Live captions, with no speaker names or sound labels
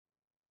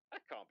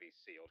can't be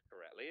sealed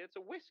correctly. It's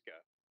a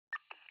whisker.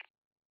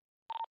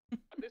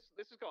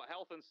 This has got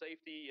health and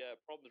safety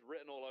problems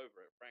written all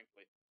over it,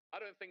 frankly. I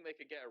don't think they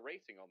could get a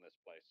rating on this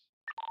place.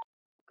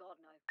 God,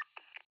 no.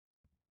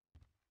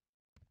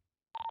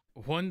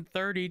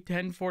 1:30,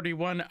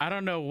 10:41. I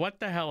don't know what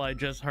the hell I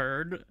just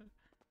heard.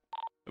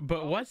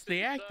 But what's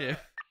the active?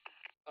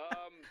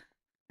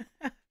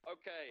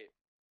 Okay.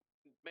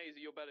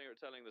 Maisie, you're better at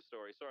telling the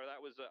story. Sorry,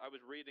 that was I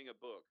was reading a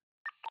book.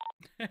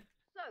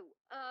 So,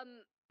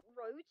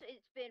 roads,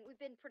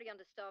 we've been pretty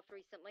understaffed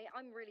recently.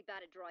 I'm really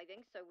bad at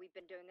driving, so we've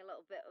been doing a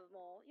little bit of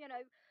more,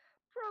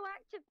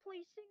 proactive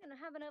policing and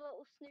having a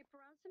little snoop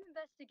around, some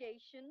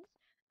investigations.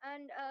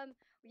 And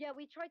yeah,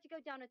 we tried to go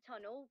down a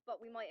tunnel,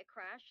 but we might have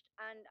crashed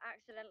and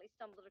accidentally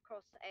stumbled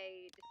across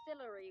a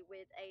distillery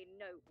with a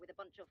note with a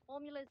bunch of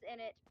formulas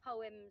in it,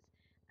 poems,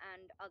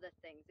 and other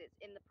things. It's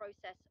in the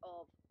process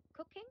of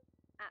cooking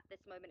at this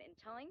moment in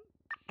time.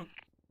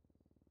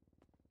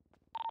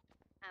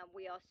 And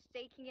we are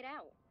staking it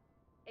out.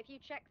 If you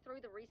check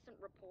through the recent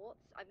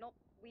reports,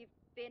 we've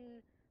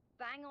been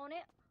bang on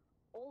it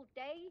all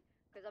day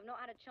because I've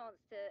not had a chance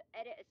to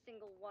edit a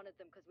single one of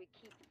them because we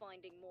keep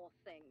finding more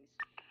things.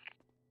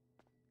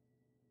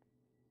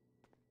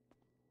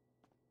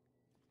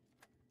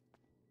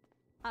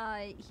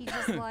 He's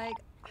just like,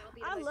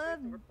 I love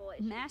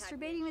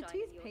masturbating with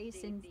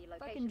toothpaste and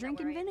fucking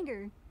drinking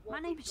vinegar. My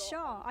name is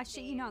Shaw. I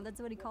shit you not, that's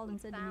what he called and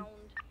said to me.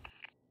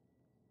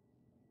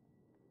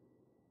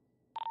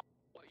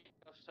 What you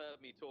just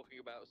heard me talking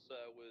about,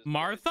 sir, was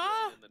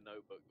Martha? in the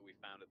notebook that we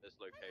found at this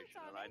location,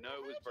 and I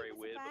know it was very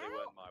weird, but they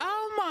weren't my words.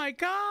 Oh my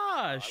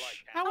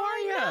gosh! How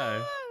are you?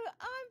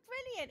 I'm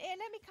brilliant. Here,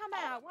 let me come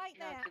out. Wait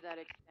there. Not to that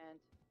extent.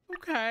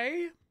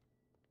 Okay.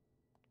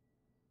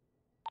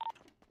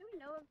 Do we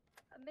know of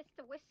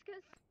Mr.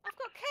 Whiskers? I've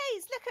got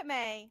keys. Look at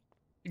me.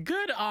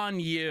 Good on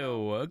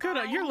you. Good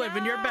on you're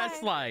living your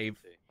best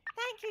life.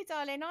 Thank you,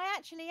 darling. I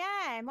actually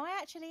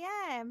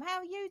am. How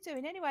are you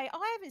doing? Anyway,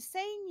 I haven't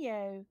seen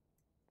you.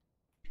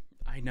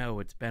 I know,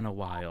 it's been a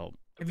while.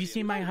 Have you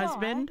seen my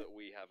husband?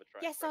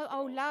 Yes,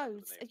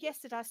 loads.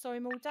 Yesterday I saw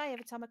him all day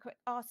every time I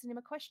asking him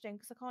a question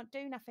because I can't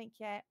do nothing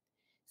yet.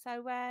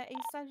 So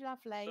he's so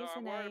lovely,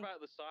 isn't he?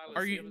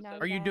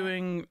 Are you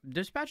doing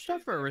dispatch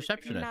stuff or a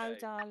receptionist? No,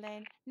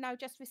 darling. No,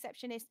 just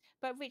receptionist.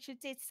 But Richard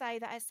did say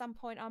that at some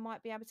point I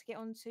might be able to get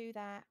onto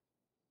that.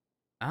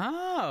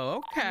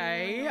 Oh,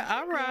 okay. Yeah.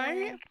 All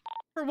right. Yeah.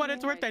 For what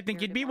it's worth, I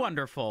think you'd be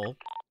wonderful.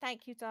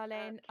 Thank you,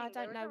 darling. I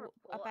don't know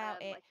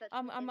about it.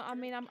 I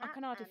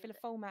can hardly fill a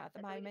form out at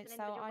the moment,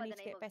 so I need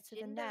to get better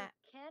than that.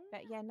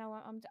 But yeah, no,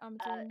 I'm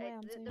doing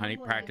well. Honey,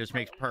 practice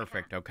makes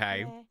perfect,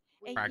 okay?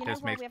 Yeah.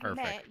 Practice makes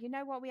perfect. You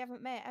know what? We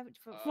haven't met.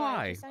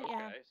 Why? Don't you?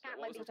 I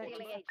don't do fucking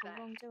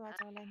wrong, do I,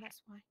 darling?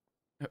 That's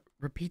why.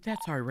 Repeat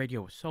that. Sorry,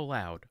 radio was so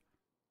loud.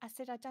 I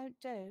said I don't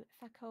do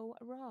fuck-all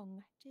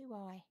wrong, do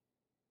I?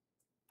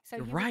 So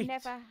You're you right. would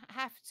never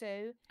have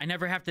to. I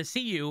never have to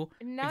see you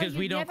because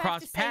we don't never have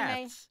cross to see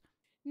paths.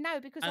 No,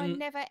 because I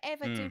never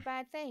ever do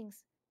bad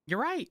things. You're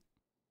right.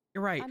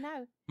 You're right. I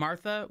know.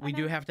 Martha, we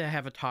do have to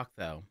have a talk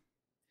though.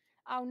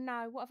 Oh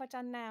no, what have I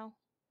done now?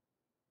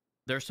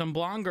 There's some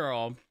blonde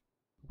girl.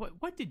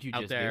 What did you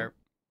out just there?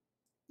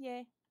 do?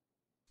 Yeah.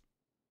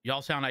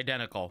 Y'all sound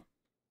identical.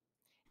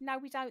 No,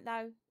 we don't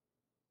though.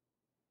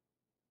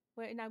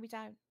 No, we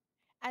don't.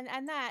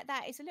 And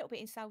that is a little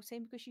bit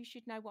insulting because you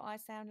should know what I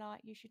sound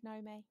like. You should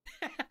know me.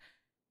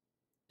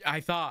 I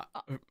thought.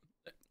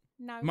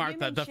 No,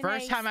 Martha, the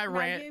first time I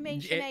ran,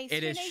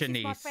 it is Shanice.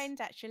 Is my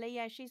friend, actually.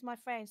 Yeah, she's my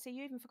friend. So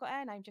you even forgot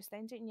her name just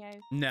then, didn't you?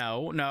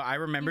 No, I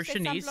remember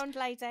Shanice. Some blonde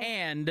lady.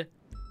 And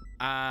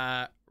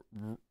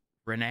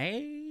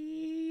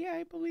Renee,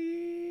 I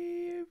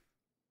believe.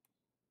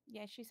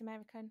 Yeah, she's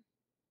American.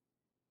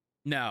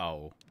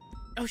 No.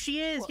 Oh,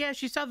 she is. What? Yeah,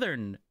 she's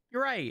Southern.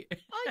 You're right.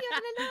 Oh, you're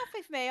having a laugh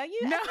with me? Are you?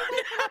 No,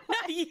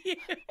 are you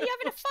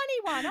having a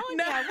funny one? Aren't you?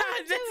 What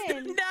are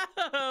you doing?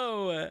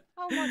 No.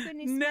 Oh my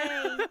goodness me.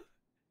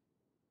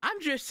 I'm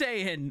just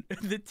saying,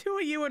 the two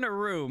of you in a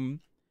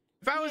room.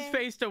 If I was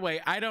faced away,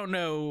 I don't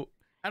know.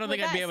 I don't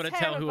think I'd be able to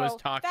tell who was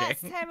talking.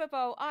 That's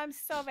terrible. I'm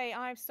sorry,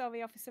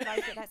 Officer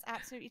Rose, but that's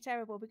absolutely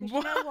terrible. Because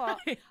you know what?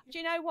 Do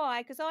you know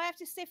why? Because I have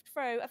to sift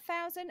through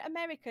 1,000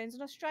 Americans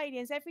and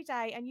Australians every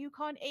day, and you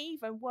can't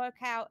even work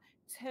out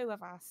 2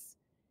 of us.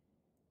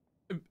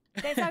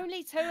 There's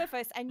only 2 of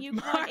us, and you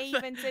can't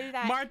even do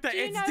that. Martha, do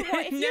you know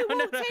what? If you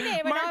walked in here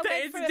and Martha,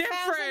 I went through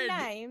 1,000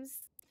 names,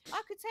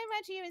 I could turn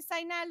around to you and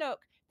say, "Now look,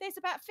 there's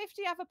about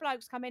 50 other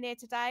blokes coming here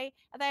today,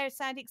 and they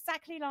sound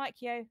exactly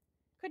like you."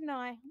 Couldn't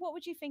I? What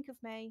would you think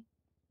of me?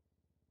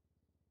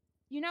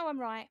 You know I'm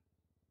right.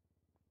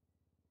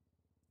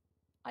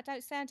 I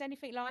don't sound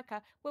anything like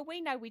her. Well,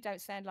 we know we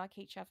don't sound like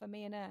each other,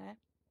 me and her.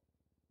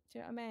 Do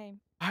you know what I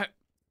mean?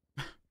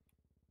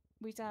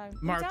 We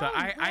don't. Martha,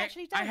 I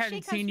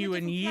hadn't seen you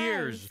in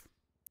years.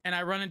 And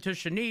I run into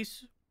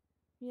Shanice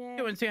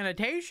doing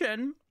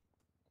sanitation.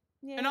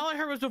 Yeah. And all I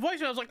heard was the voice,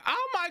 and I was like,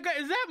 oh my God,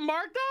 is that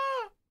Martha?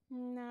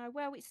 No,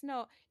 well, it's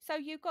not. So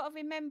you've got to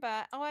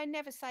remember, I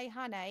never say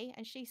honey,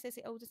 and she says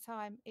it all the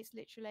time. It's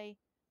literally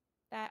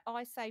that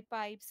I say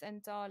babes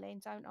and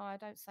darling, don't I? I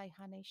don't say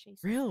honey. She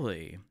says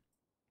Really?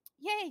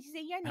 Yeah, you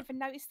see, you ain't even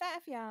noticed that,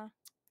 have you?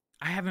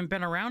 I haven't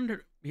been around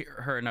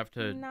her enough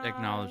to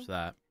acknowledge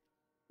that.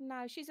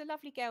 No, she's a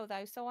lovely girl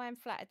though, so I am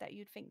flattered that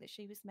you'd think that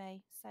she was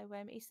me. So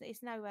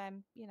it's no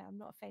you know, I'm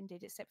not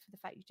offended except for the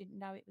fact you didn't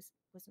know it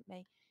wasn't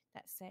me.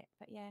 That's it.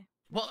 But yeah.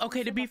 Well,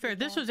 okay, to be fair,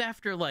 this was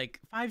after like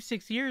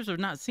 5-6 years of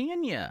not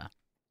seeing you.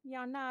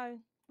 Yeah, I know.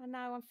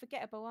 I'm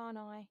forgettable, aren't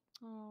I?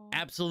 Oh.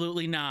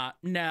 Absolutely not.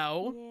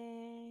 No.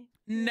 Yeah.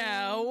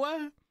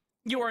 No.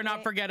 You are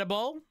not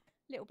forgettable.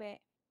 Little bit.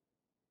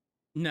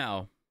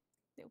 No.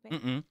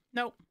 Little bit.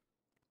 Nope.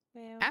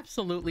 Well,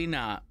 absolutely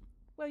not.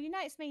 Well, you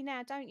notice me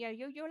now, don't you?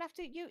 You'll have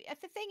to.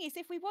 The thing is,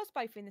 if we was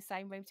both in the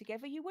same room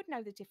together, you would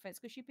know the difference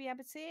because you'd be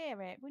able to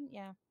hear it, wouldn't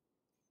you?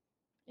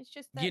 It's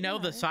just that, you know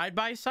the side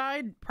by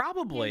side,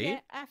 probably. Yeah,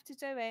 I have to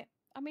do it.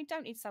 I mean,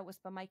 don't insult us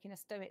by making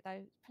us do it,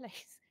 though,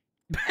 please.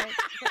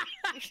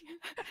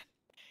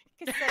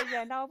 Because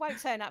yeah, no, I won't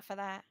turn up for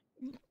that.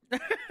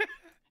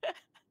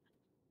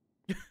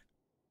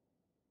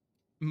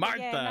 Martha.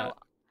 Yeah, no,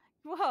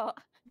 what?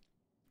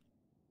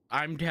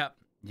 I'm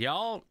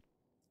y'all.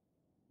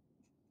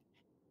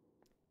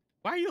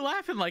 Why are you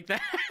laughing like that?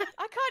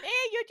 I can't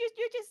hear you.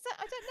 You're just.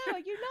 I don't know.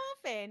 Are you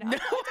laughing? No,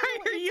 why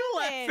are you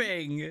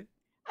laughing?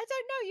 I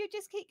don't know. You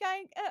just keep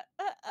going.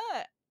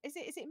 Is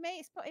it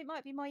me? It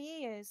might be my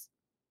ears.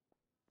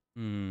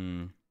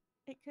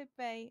 It could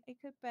be. It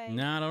could be.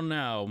 No, I don't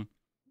know.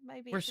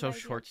 Maybe we're so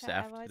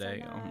short-staffed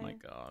today. Oh my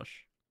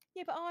gosh.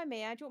 Yeah, but I'm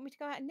here. Do you want me to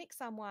go out and nick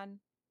someone?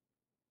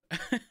 I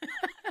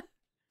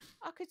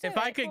could do if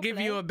I could give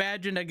you a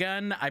badge and a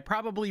gun, I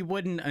probably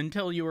wouldn't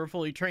until you were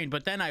fully trained,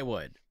 but then I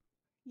would.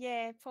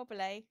 Yeah,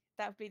 probably.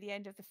 That would be the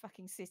end of the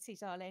fucking city,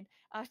 darling.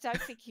 I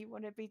don't think you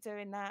want to be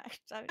doing that.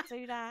 Don't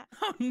do that.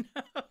 Oh,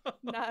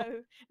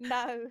 no.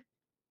 No.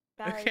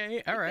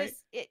 Okay, all right.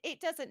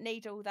 It doesn't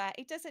need all that.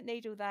 It doesn't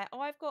need all that.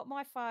 I've got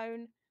my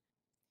phone.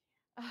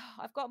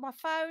 I've got my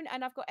phone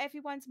and I've got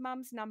everyone's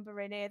mum's number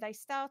in here. They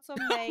start on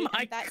me.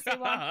 And that's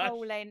who I'm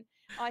calling.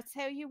 I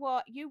tell you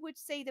what, you would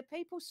see the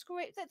people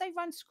that they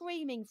run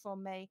screaming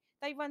from me.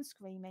 They run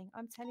screaming.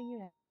 I'm telling you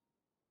that.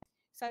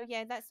 So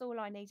yeah, that's all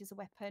I need is a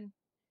weapon.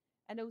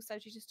 And also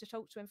just to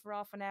talk to them for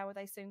half an hour,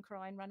 they soon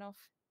cry and run off.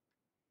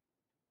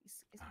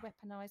 It's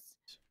weaponized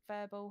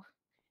verbal.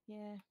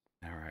 Yeah.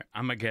 All right.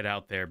 I'm going to get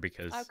out there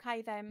because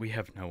okay, then. We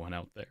have no one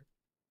out there.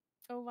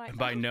 All right. And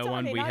by no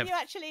one, we have... Are you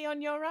actually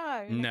on your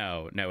own?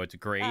 No, it's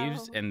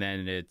Graves, and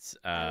then it's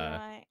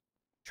right.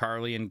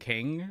 Charlie and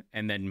King,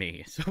 and then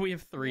me. So we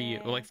have three,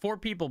 like 4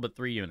 people, but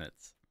 3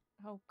 units.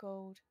 Oh,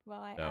 God.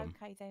 Right.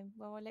 Okay, then.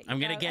 Well, I'll let you I'm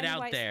going to get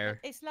out there.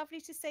 It's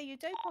lovely to see you.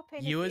 Do pop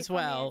in. You as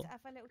well.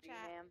 Have a little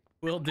chat.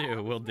 We'll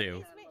do. We'll do.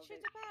 What's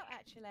Richard about,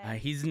 actually?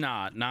 He's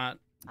not.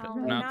 Oh,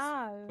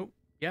 no. Oh,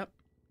 yep.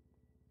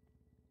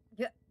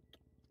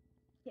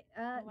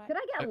 Could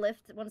I get a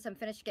lift once I'm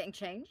finished getting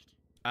changed?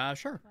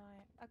 Sure.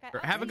 Right.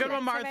 Okay. Have a good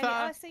one, Martha.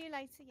 I'll see you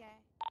later, yeah.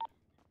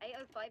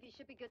 8:05, you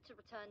should be good to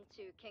return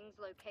to King's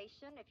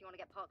location. If you want to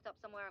get parked up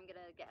somewhere, I'm going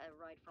to get a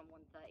ride from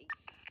 1:30.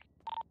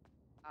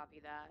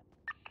 Copy that.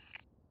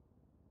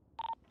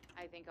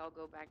 I think I'll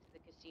go back to the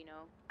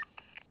casino.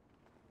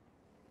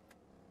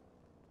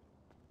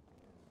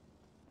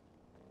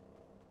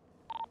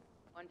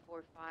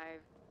 $145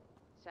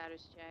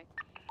 status check.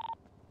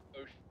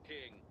 Bush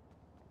King.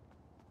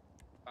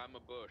 I'm a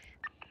bush.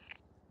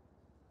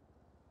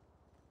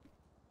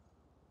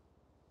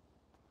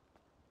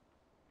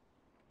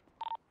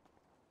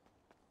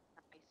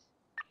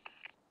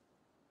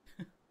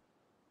 Nice.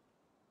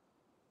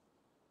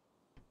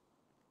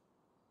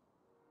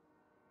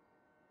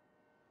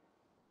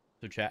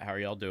 So chat, how are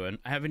y'all doing?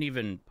 I haven't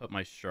even put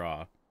my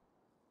straw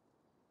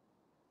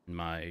in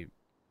my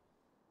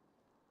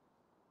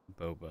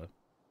boba.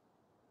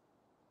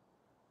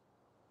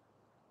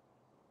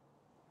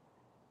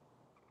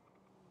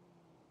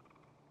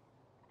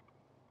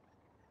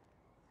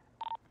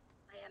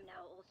 I am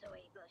now also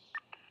a bush.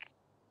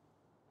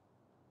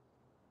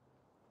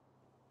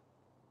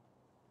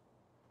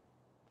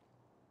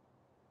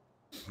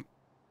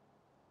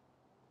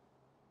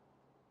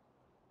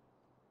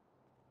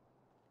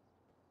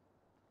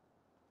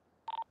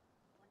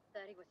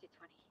 What's your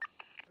 20?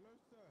 Hello,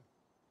 sir.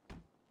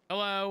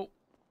 Hello.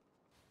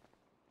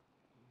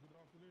 Good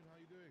afternoon. How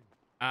you doing?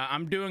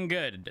 I'm doing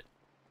good.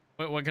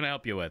 What can I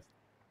help you with?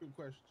 Good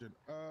question.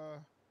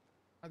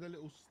 Had a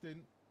little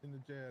stint in the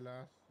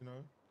JLS, you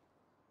know,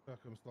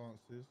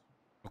 circumstances.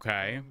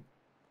 Okay.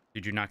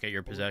 Did you not get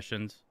your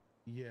possessions?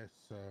 Yes,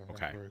 sir.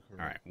 Okay.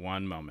 All right.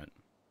 One moment.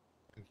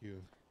 Thank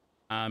you.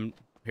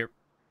 Here,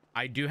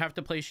 I do have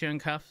to place you in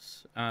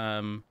cuffs.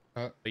 But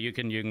you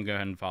can go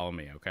ahead and follow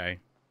me. Okay.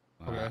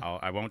 Okay.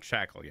 I won't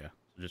shackle you.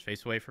 So just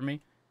face away from me.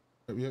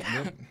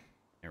 Yep.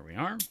 There we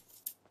are.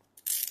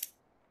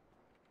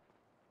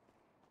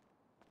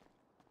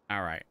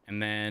 All right,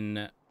 and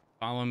then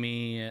follow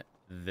me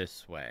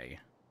this way.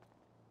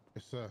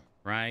 Yes, sir.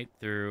 Right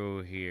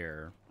through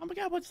here. Oh my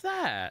God, what's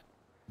that?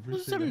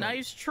 Those are some Appreciate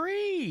nice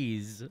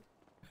trees.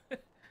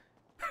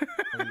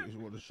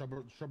 What, the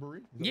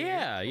shrubbery?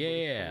 Yeah.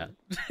 You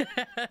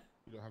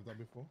don't have that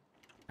before?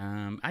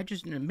 I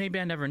just maybe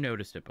I never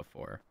noticed it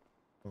before.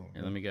 Oh,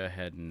 Here, let me go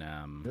ahead and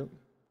Yep.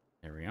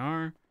 There we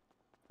are.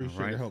 Appreciate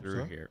Right the help,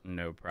 through sir. here,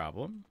 no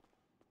problem.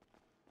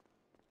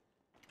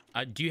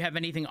 Do you have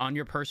anything on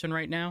your person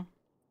right now?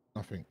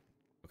 Nothing.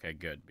 Okay,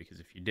 good, because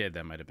if you did,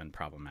 that might have been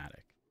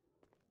problematic.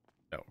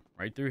 So,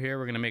 right through here,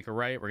 we're going to make a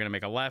right, we're going to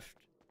make a left,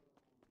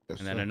 Yes,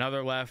 and then sir.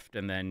 another left,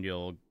 and then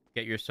you'll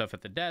get your stuff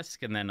at the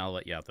desk, and then I'll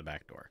let you out the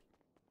back door.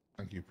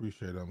 Thank you.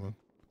 Appreciate that, man.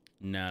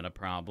 Not a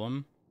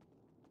problem.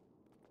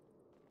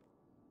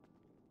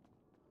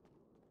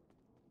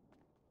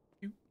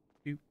 Doop,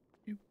 doop,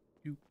 doop,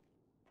 doop.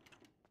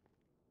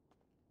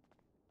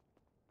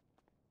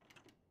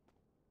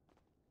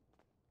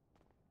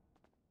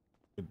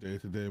 Good day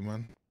today,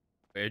 man.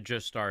 It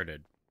just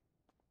started.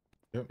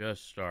 Yep.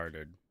 Just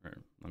started.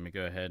 Let me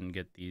go ahead and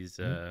get these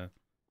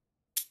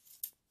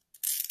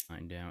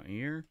lined out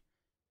here.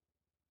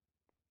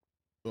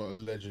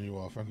 What a legend you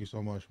are. Thank you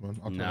so much, man.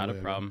 I'll Not a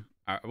problem.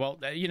 All right, well,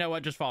 you know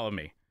what? Just follow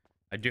me.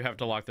 I do have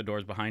to lock the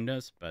doors behind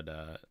us, but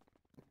Yeah,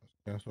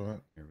 that's all right.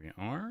 here we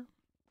are.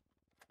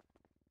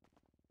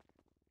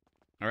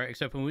 All right,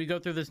 except when we go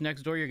through this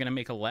next door, you're going to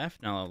make a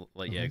left, and I'll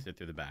let you exit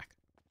through the back.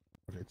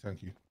 Okay,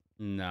 thank you.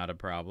 Not a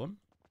problem.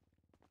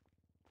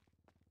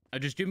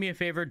 Just do me a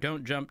favor.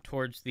 Don't jump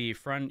towards the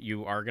front.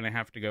 You are going to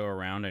have to go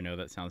around. I know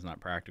that sounds not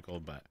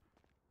practical, but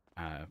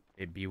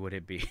it be what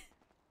it be.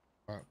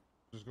 All right,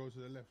 just go to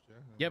the left, yeah?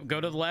 Yep, go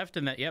to the left,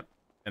 and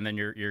and then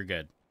you're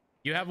good.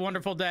 You have a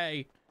wonderful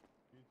day.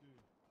 You too.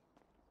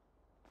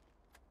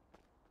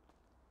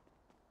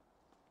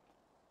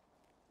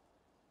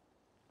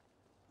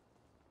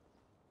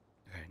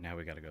 Okay, now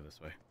we got to go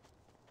this way.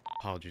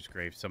 Apologies,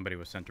 Graves. Somebody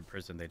was sent to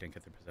prison. They didn't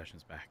get their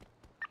possessions back.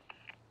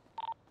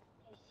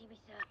 Can you see me,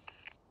 sir?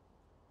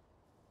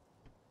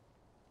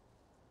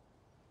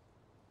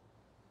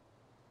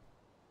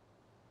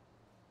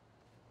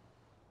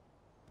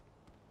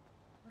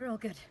 We're all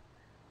good.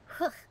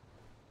 Okay,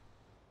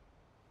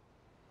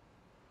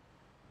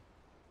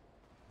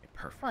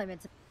 perfect. 5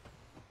 minutes.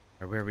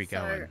 Where are we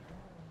going?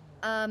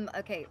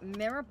 Okay,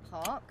 Mirror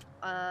Park.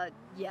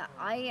 Yeah,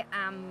 I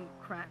am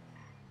cracked.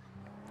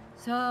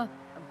 Sir,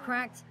 I'm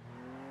cracked.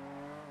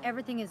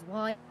 Everything is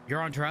white.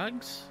 You're on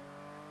drugs?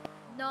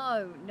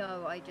 No,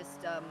 I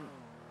just,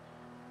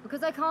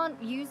 because I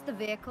can't use the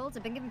vehicles,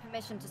 I've been given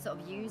permission to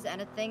sort of use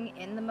anything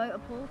in the motor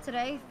pool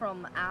today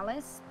from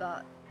Alice,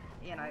 but,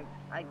 you know,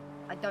 I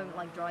don't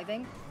like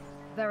driving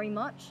very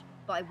much,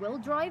 but I will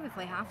drive if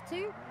I have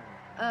to.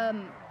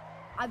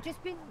 I've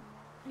just been,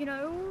 you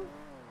know,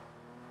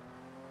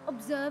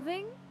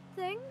 observing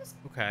things.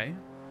 Okay.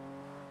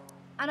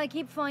 And I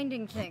keep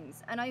finding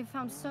things, and I've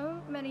found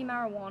so many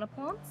marijuana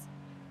plants,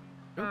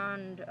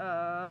 and,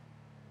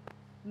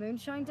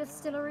 moonshine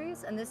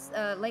distilleries, and this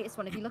latest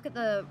one, if you look at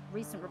the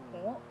recent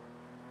report,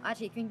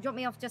 actually, can you drop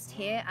me off just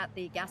here at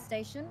the gas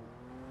station?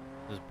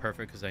 This is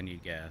perfect because I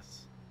need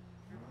gas.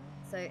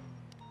 So,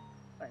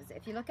 what is it?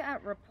 If you look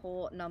at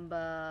report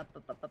number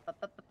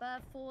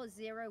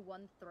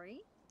 4013,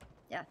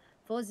 yeah,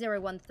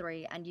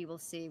 4013, and you will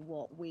see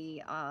what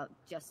we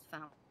just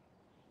found.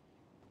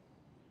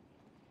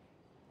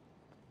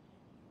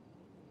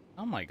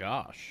 Oh my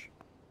gosh.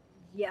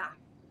 Yeah.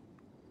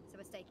 So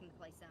we're staking the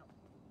place out.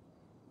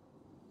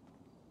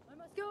 I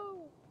must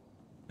go!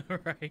 All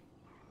right.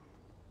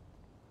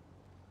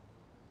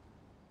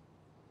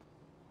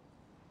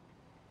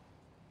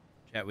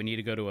 Chat, we need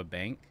to go to a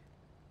bank.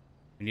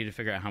 We need to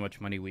figure out how much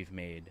money we've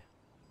made.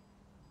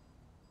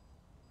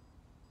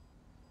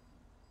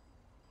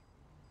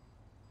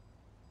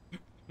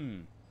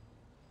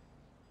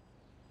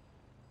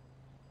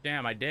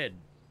 Damn, I did.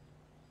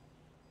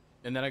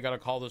 And then I got a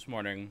call this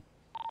morning.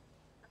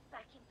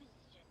 Back in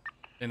position.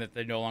 And that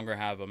they no longer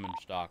have them in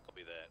stock. I'll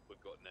be there.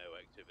 We've got no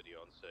activity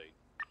on scene.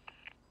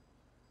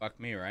 Fuck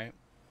me, right?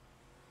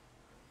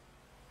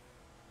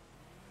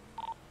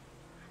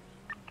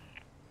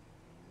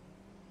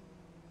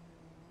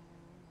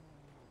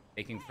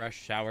 Making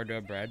fresh sourdough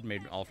bread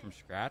made all from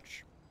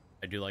scratch.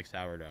 I do like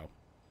sourdough.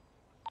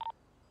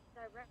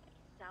 Directly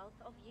south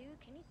of you,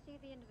 can you see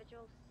the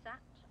individual sat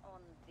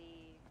on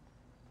the...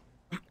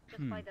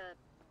 just by the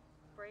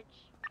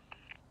bridge?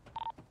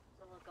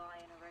 Little guy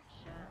in a red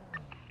shirt.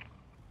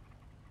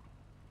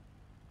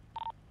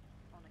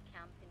 On a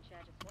camping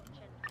chair just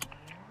watching.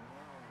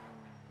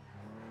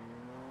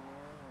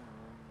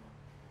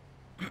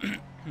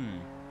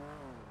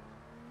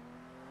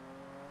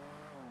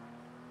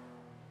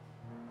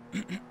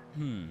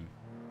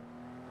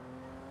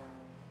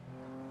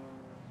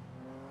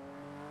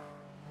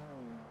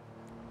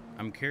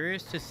 I'm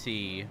curious to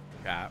see,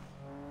 chat,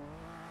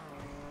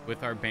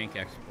 with our bank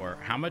export,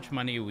 how much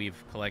money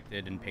we've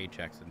collected in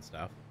paychecks and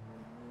stuff.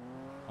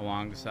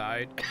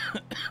 Alongside,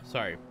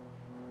 sorry,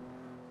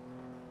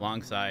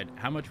 alongside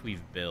how much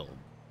we've billed.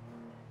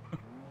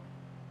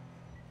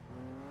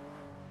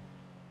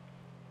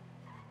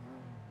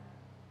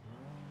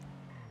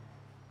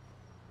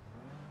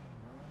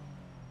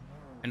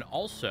 And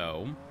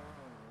also,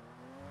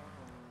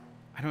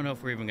 I don't know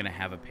if we're even going to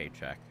have a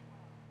paycheck.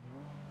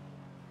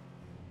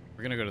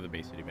 We're going to go to the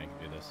Bay City Bank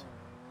and do this.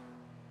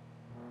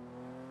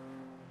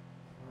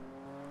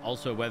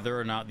 Also, whether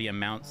or not the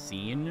amount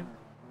seen,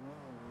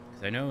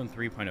 because I know in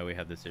 3.0 we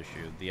had this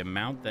issue, the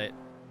amount that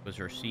was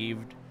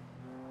received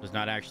was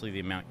not actually the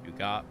amount you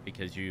got,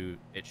 because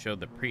it showed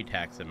the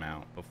pre-tax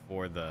amount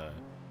before the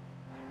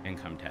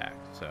income tax.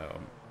 So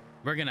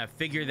we're gonna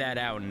figure that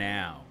out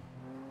now.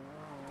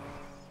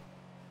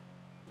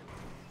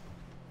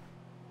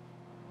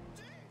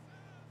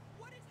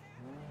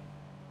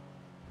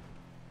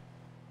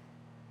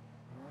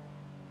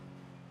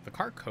 The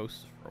car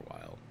coasts for a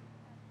while.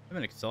 I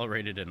haven't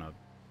accelerated in a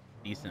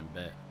decent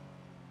bit.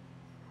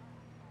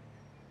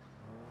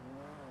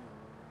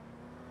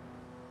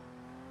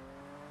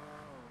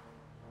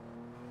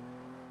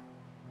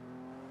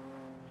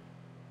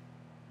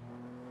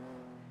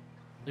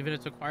 Leaving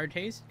its acquired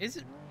taste?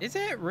 Is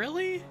it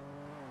really?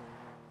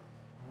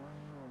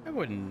 I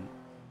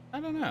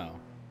don't know.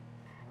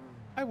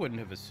 I wouldn't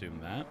have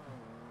assumed that.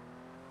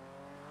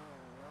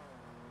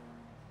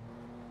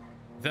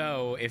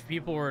 Though, if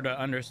people were to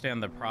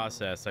understand the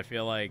process, I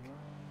feel like,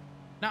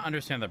 not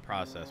understand the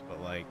process, but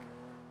like,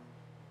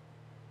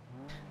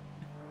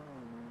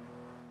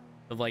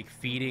 the like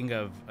feeding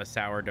of a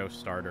sourdough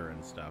starter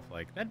and stuff,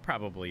 like that'd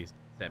probably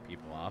set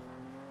people off.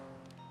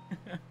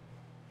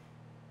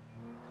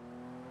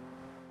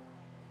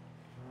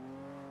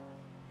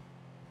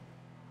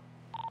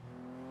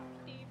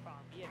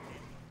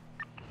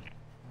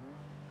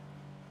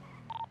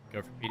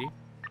 Go for PD.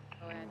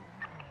 Go ahead.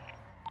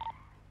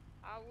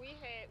 We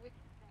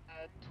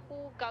had two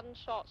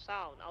gunshot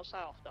sound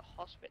outside of the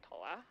hospital.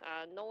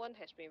 No one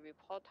has been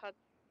reported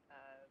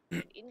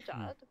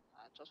injured.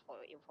 Just for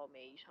your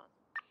information.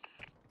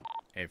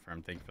 Hey,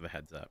 firm. Thank you for the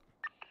heads up.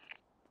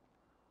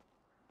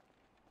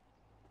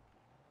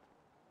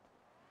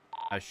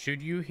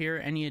 Should you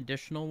hear any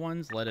additional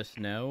ones, let us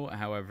know.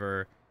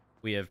 However,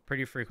 we have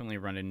pretty frequently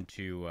run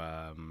into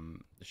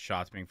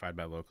shots being fired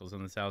by locals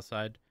on the south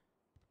side.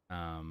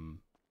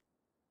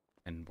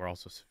 And we're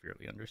also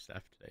severely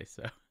understaffed today,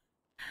 so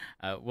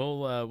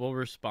we'll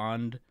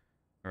respond,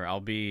 or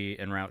I'll be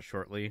en route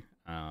shortly.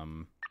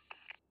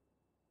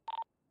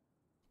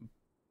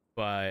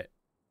 But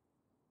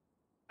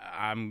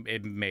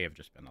it may have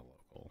just been a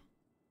local.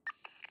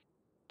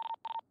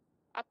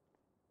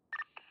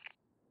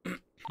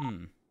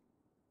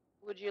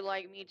 Would you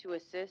like me to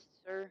assist,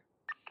 sir?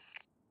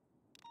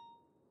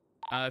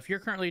 If you're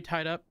currently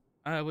tied up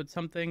with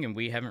something and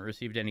we haven't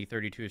received any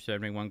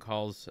 3271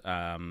 calls,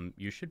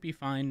 you should be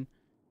fine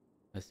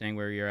staying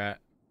where you're at.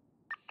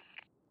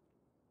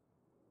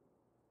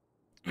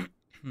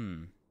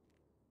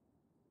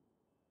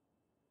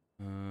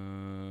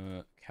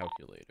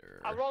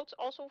 Calculator. I wrote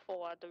also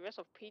for the rest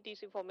of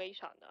PD's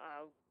information.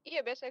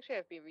 EMS actually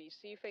have been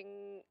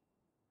receiving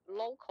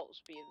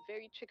locals being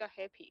very trigger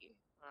happy.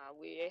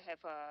 We have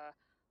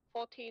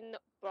 14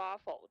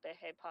 Bravo that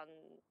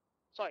happened.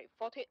 Sorry,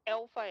 14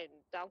 Alpha and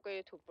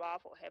downgraded to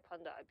Bravo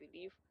happened, I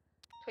believe,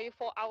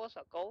 24 hours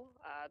ago.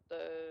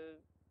 The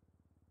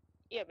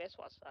EMS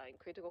was in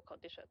critical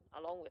condition,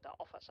 along with the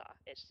officer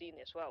as seen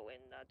as well,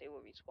 and they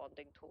were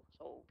responding to.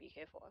 So be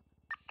careful.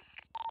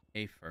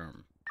 A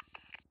firm.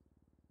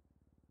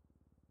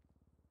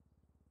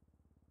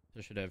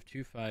 So should have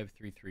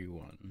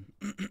 25331.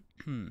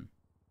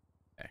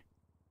 Okay.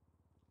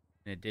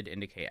 And it did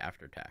indicate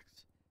after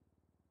tax.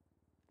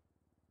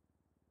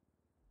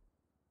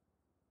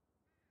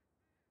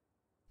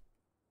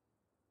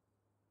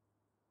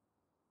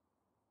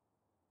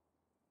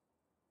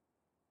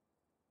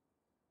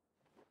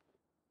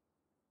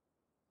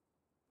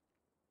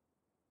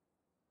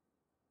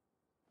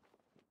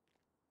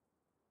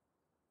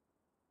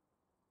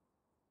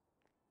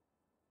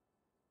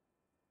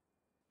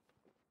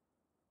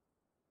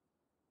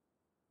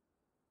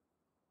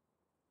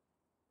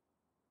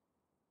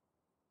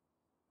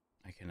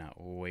 I cannot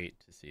wait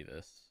to see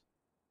this.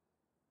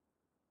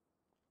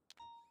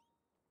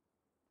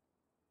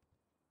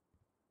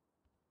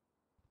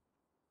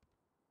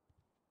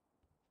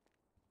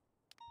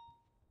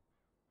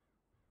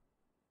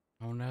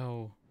 Oh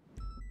no.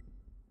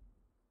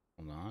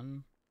 Hold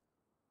on.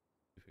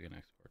 See if we can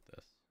export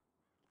this.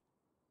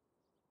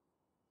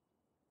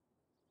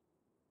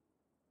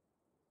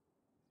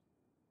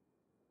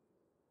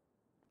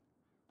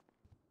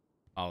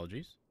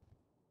 Apologies.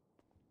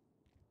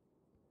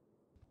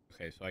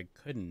 Okay, so I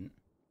couldn't,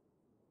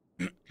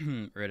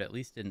 or it at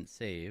least didn't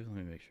save. Let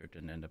me make sure it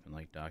didn't end up in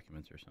like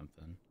documents or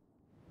something.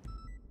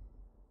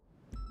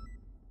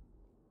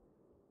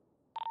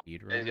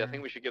 Daisy, I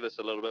think we should give this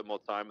a little bit more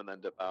time and then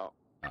dip out.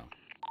 Oh.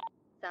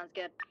 Sounds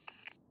good.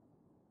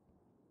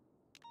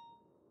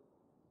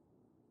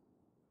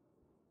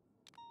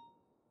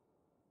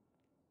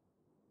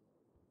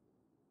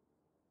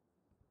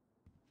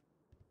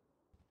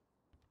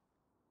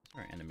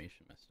 Our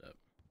animation messed up.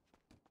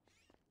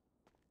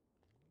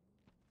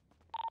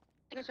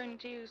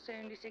 72,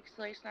 76,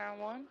 place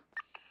 91.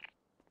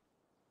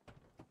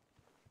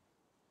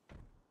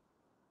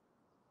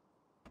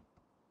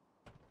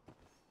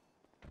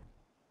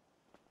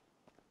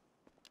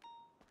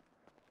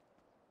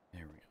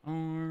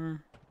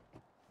 are.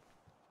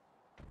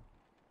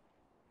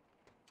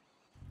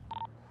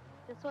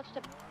 Just watched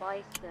a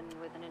bison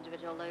with an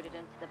individual loaded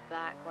into the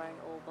back wearing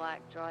all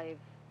black drive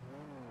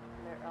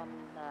on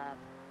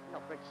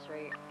not Bridge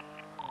Street,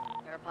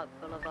 near Park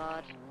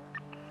Boulevard.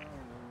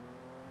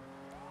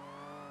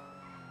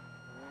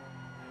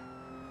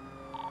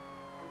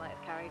 They might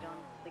have carried on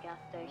to the gas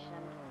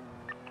station.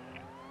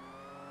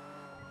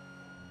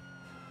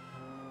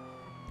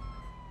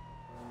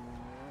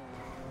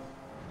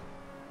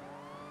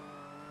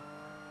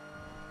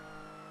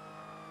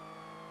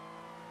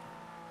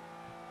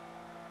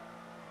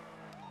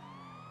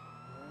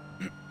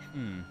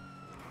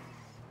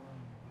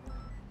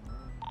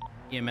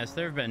 EMS,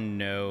 there have been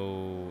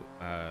no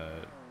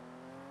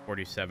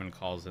 47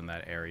 calls in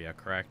that area,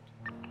 correct?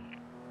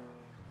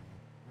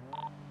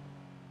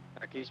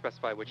 Can you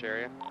specify which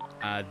area?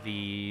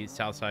 The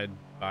south side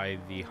by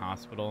the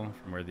hospital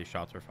from where the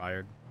shots were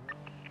fired.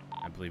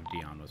 I believe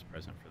Dion was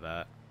present for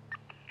that.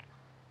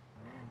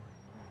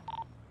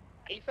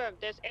 Affirm,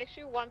 there's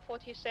actually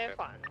 147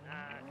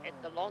 at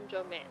the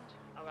laundromat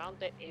around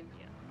that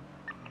area.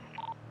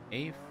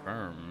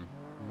 Affirm.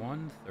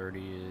 130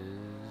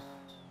 is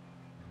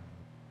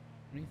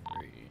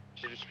 23.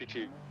 Should just be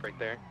two right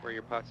there where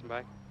you're passing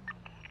by.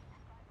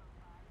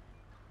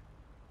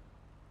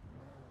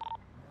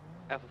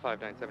 Alpha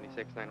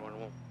 5976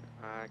 911.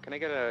 Can I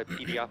get a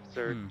PD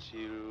officer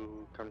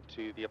to come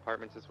to the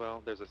apartments as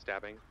well? There's a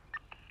stabbing.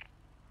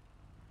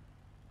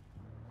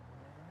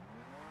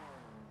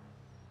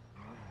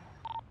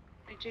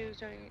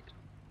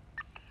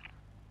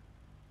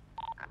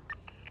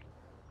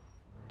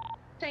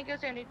 Tango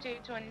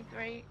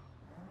 7223.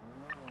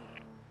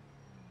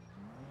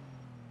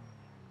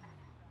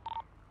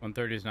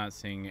 130 is not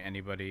seeing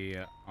anybody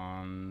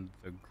on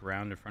the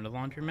ground in front of the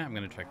laundromat. I'm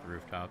going to check the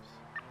rooftops.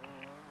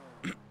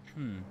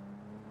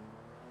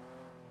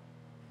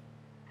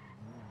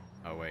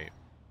 Oh, wait.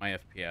 My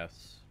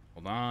FPS.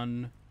 Hold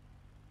on.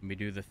 Let me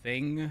do the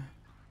thing.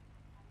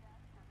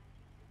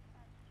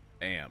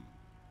 Bam.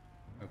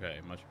 Okay,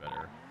 much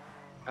better.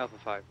 Alpha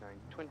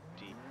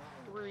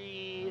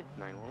 5923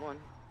 911.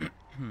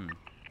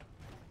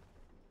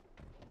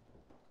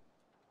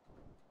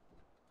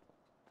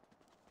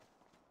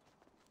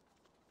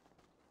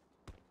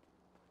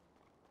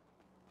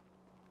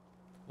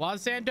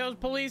 Los Santos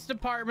Police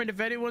Department, if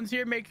anyone's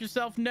here, make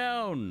yourself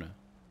known.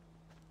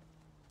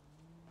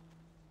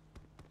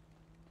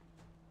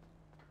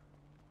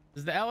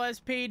 This is the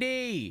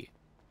LSPD. If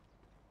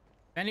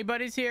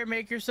anybody's here,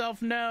 make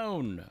yourself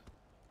known.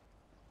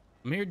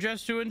 I'm here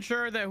just to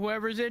ensure that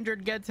whoever's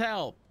injured gets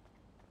help.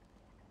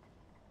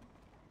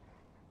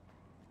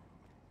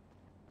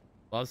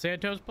 Los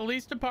Santos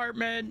Police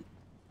Department.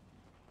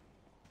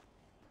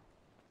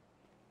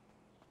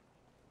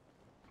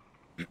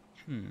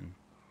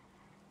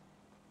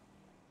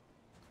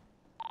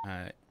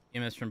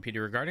 EMS from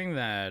PD regarding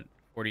that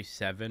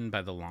 47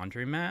 by the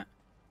laundromat.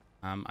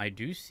 I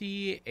do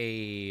see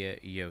a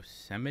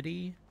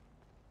Yosemite.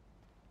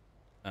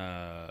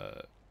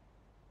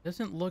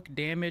 Doesn't look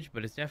damaged,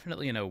 but it's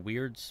definitely in a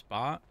weird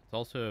spot. It's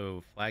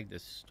also flagged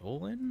as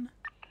stolen.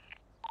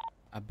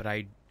 But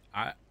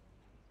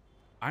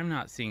I'm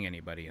not seeing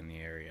anybody in the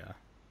area.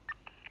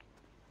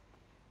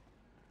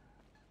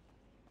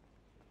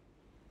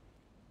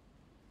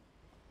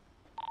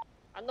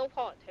 No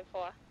problem,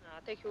 10-4.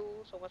 Thank you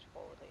so much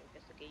for the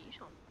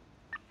investigation.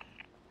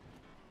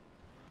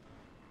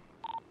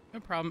 No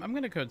problem. I'm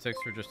going to code 6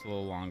 for just a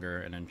little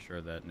longer and ensure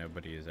that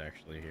nobody is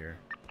actually here.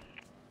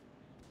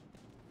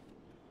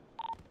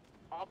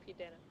 Copy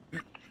that.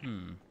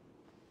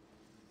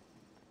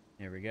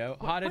 Here we go.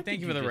 Hodded,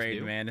 thank you for the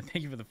raid, man. And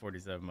thank you for the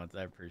 47 months.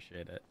 I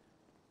appreciate it.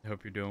 I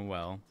hope you're doing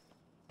well.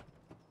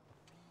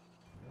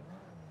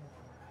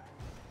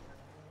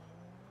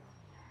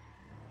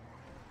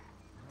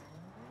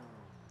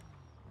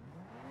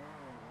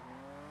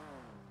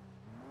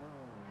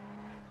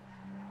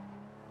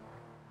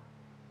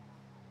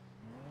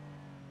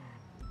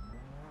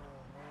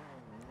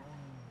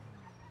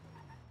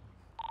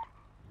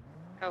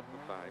 Alpha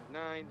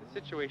 59. The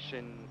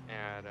situation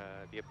at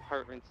the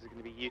apartments is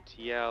going to be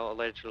UTL.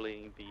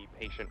 Allegedly, the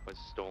patient was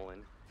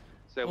stolen.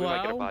 So we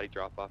might get a body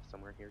drop off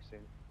somewhere here soon.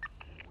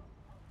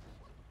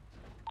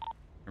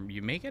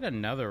 You may get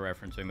another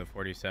referencing the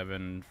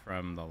 47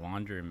 from the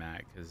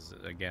laundromat, because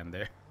again,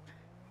 they're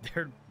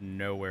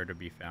nowhere to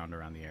be found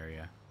around the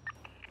area.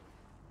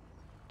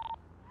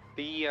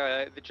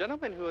 The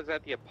gentleman who was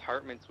at the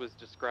apartments was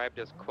described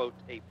as, quote,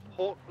 a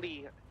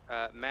portly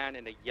man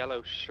in a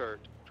yellow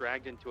shirt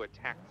dragged into a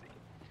taxi.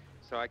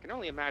 So I can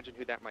only imagine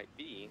who that might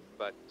be,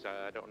 but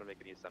I don't want to make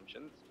any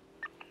assumptions.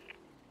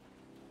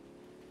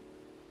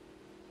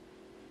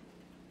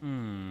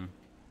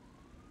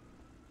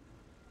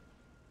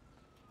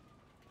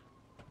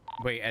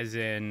 Wait, as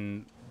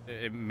in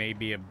it may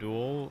be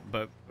Abdul,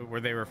 but were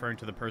they referring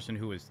to the person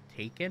who was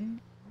taken?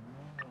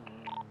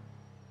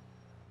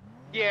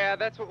 Yeah,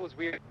 that's what was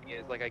weird.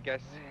 Is like, I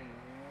guess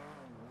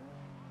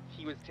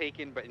he was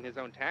taken, but in his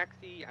own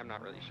taxi. I'm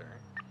not really sure.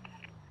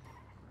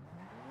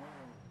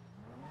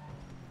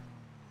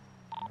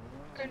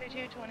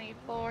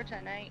 7224,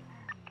 10-8.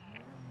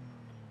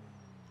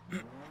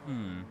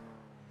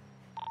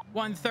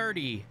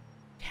 130,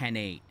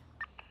 10-8.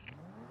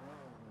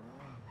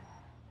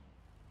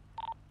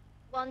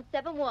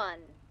 171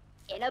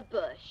 in a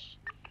bush.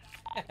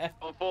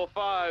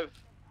 145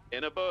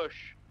 in a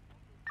bush.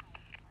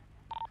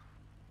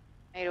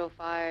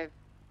 805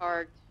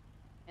 parked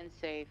and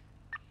safe.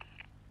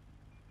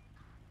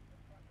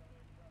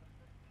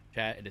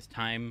 Chat, it is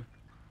time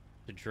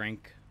to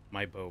drink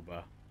my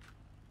boba.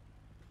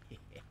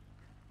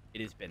 It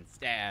has been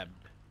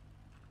stabbed.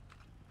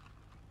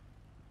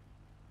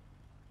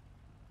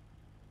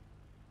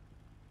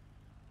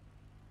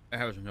 It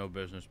has no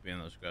business being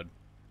this good.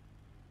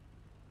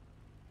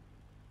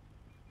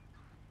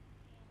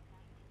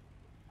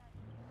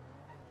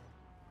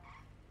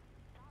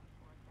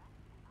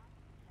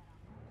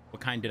 What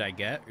kind did I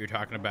get? You're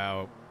talking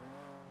about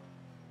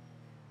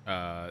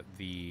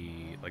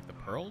the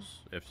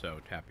pearls? If so,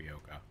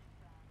 tapioca.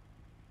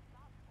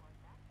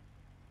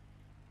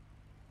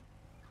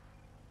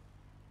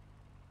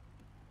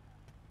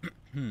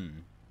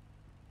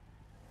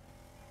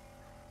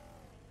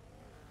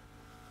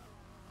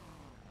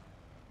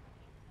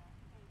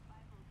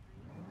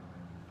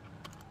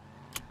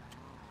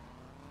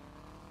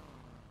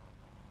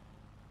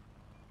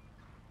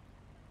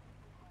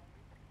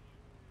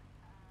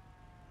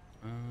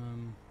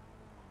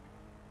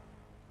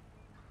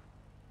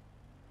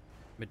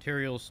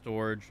 Material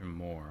storage and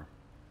more.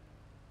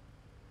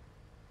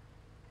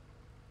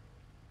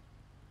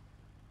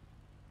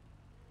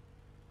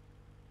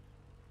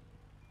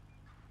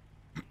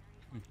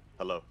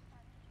 Hello.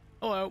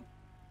 Hello.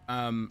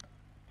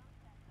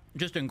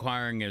 Just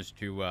inquiring as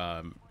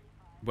to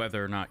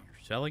whether or not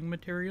you're selling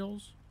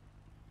materials.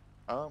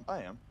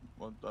 I am.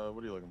 What are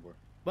you looking for?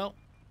 Well,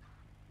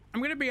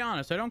 I'm gonna be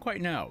honest. I don't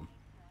quite know.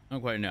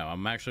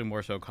 I'm actually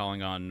more so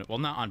calling on, well,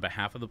 not on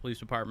behalf of the police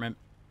department,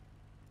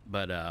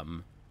 but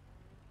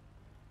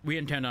we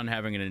intend on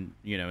having an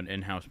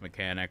in-house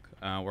mechanic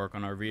work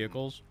on our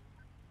vehicles.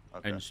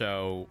 Okay. And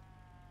so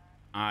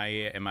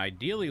I am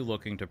ideally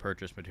looking to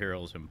purchase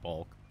materials in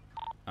bulk.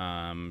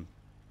 I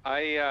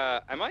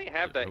might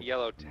have that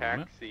yellow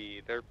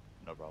taxi. They're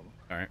no problem.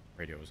 All right,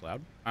 radio was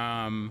loud.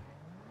 And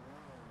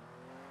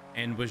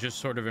was just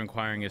sort of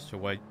inquiring as to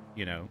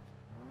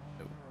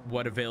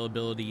what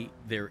availability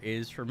there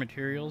is for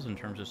materials in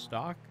terms of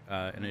stock,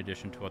 in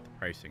addition to what the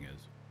pricing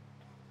is.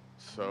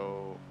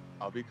 So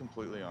I'll be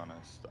completely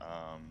honest.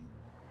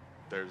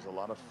 There's a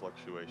lot of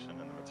fluctuation in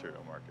the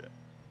material market.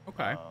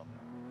 Okay.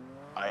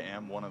 I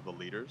am one of the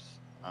leaders.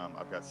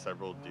 I've got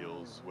several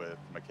deals with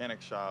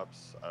mechanic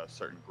shops,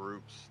 certain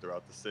groups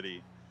throughout the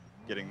city,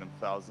 getting them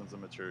thousands of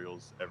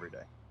materials every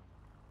day.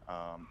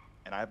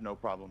 And I have no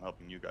problem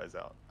helping you guys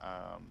out.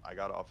 I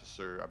got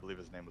I believe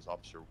his name was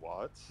Officer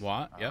Watts.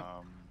 Watt, yep.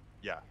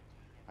 Yeah.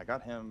 I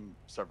got him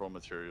several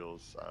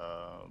materials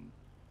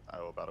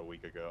about a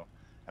week ago,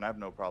 and I have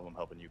no problem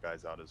helping you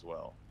guys out as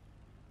well.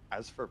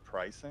 As for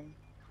pricing,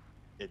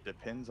 it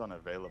depends on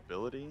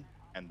availability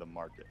and the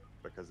market,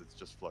 because it's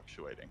just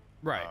fluctuating.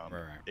 Right.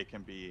 It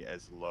can be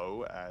as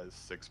low as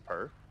 6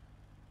 per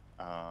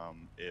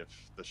if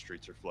the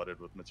streets are flooded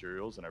with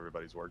materials and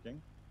everybody's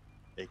working.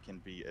 It can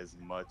be as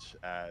much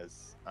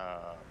as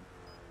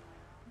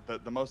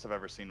the most I've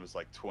ever seen was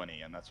like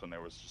 20, and that's when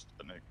there was just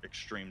an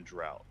extreme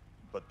drought.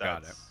 But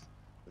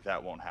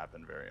that won't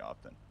happen very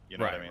often. You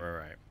know what I mean?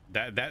 Right.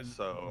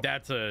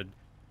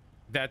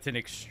 That's an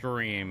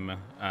extreme.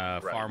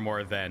 Far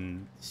more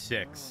than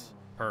 6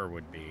 per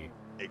would be.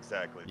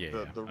 Exactly.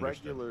 Yeah, the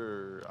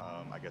regular,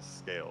 I guess,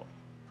 scale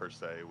per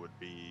se would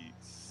be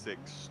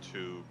 6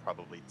 to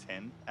probably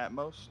 10 at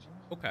most.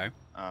 Okay.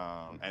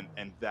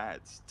 And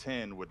that's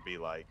 10 would be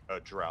like a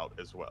drought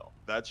as well.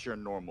 That's your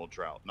normal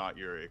drought, not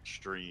your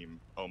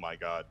extreme, oh my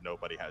god,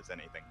 nobody has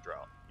anything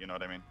drought. You know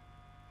what I mean?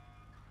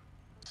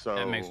 So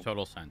that makes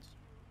total sense.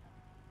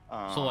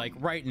 So like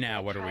right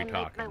now, what are we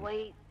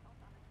talking?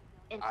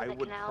 I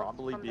would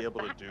probably be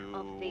able to do,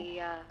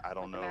 I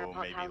don't know,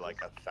 maybe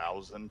like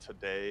 1,000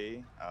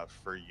 today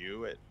for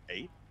you at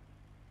 8.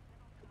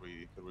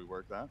 Could we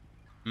work that?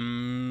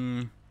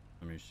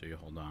 Let me see.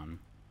 Hold on.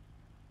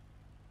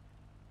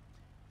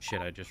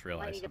 Shit, I just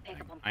realized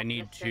something. I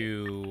need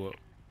to,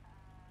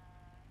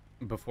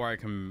 before I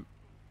can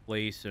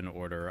place an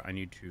order, I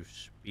need to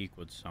speak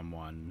with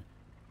someone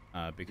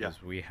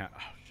because we have.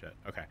 Oh shit.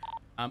 Okay.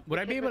 Would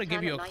I be able to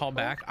give you a call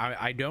back?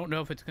 I don't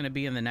know if it's going to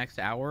be in the next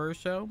hour or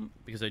so,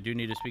 because I do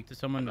need to speak to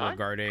someone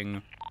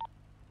regarding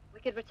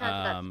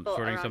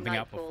sorting something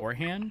out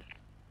beforehand.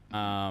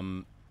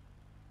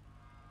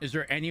 Is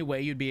there any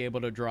way you'd be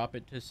able to drop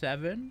it to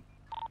 7?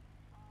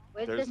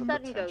 Where the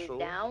sun goes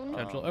down,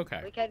 okay.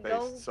 we can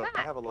go So back,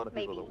 I have a lot of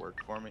people maybe. that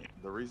work for me.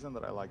 The reason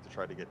that I like to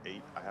try to get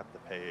 8, I have to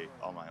pay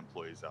all my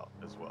employees out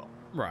as well.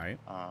 Right.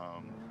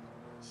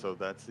 So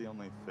that's the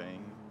only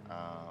thing.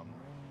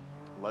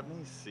 Let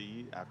me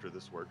see after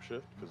this work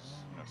shift, because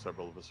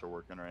several of us are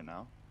working right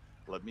now.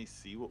 Let me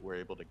see what we're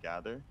able to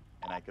gather,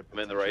 and I could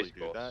potentially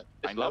do that.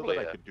 I know that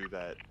I could do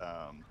that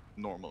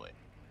normally.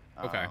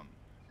 Okay.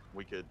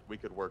 we could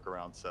work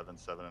around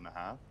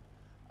 7.5.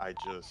 I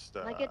just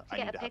Am I good to I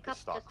get need a to have the pickup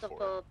stock just off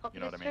for it. You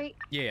know Popular what I mean? Street?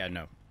 Yeah,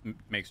 no,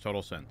 makes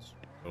total sense.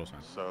 Total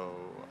sense.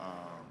 So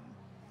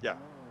yeah,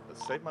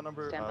 save my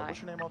number. Stand by.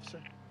 What's your name,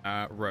 officer?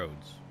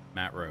 Rhodes,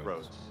 Matt Rhodes.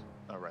 Rhodes.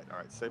 All right.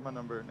 Save my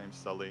number. Name's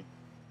Sully.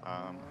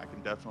 I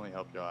can definitely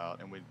help you out,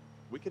 and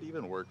we could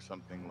even work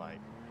something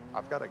like,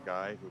 I've got a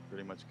guy who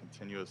pretty much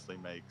continuously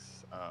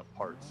makes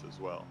parts as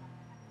well.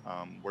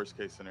 Worst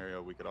case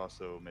scenario, we could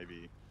also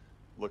maybe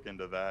look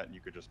into that, and you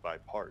could just buy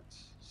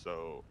parts.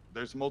 So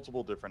there's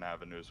multiple different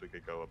avenues we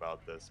could go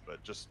about this,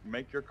 but just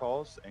make your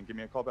calls and give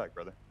me a call back,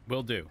 brother.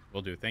 Will do.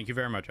 Will do. Thank you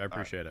very much. I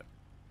appreciate it.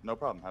 No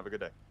problem. Have a good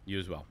day. You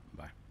as well.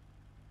 Bye.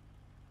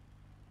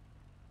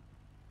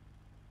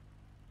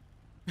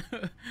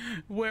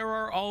 Where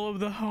are all of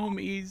the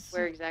homies?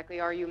 Where exactly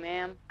are you,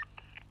 ma'am?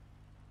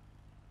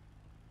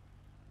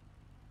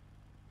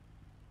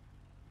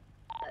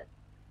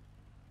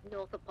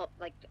 North of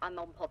I'm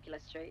on Popular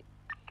Street.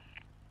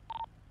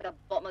 At the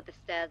bottom of the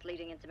stairs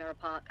leading into Mirror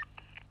Park.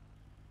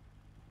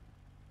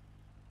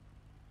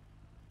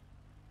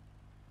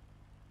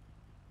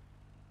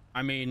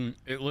 I mean,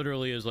 it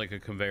literally is like a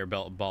conveyor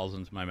belt of balls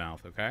into my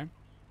mouth, okay?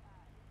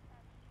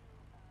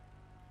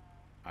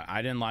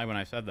 I didn't lie when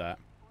I said that.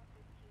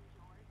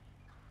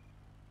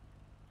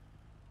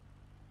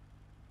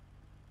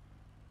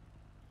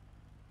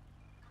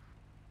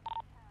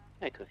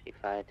 Echo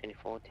 5,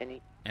 24,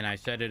 10. And I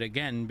said it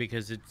again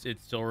because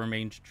it still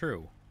remains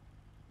true.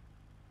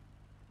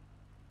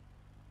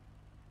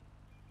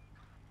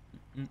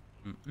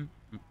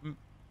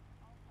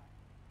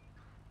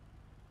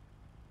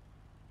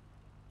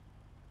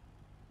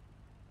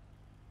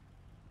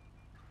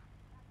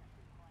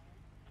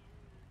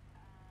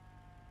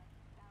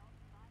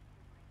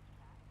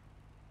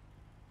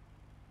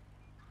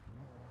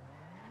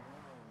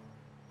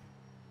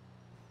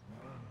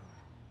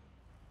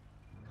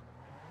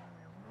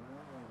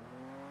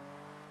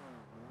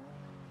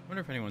 I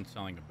wonder if anyone's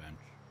selling a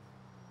bench.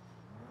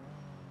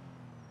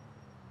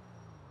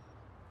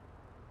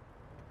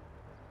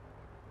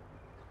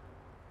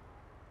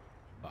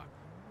 Fuck.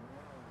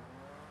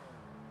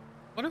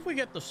 What if we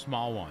get the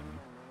small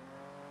one?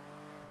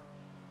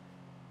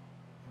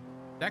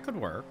 That could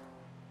work.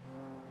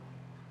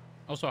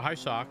 Also, hi,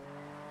 Sock.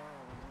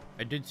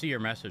 I did see your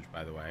message,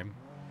 by the way.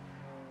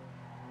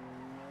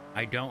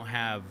 I don't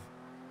have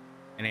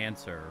an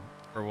answer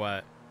for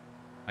what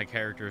my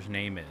character's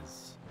name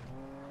is.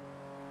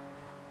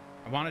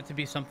 I want it to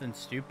be something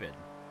stupid.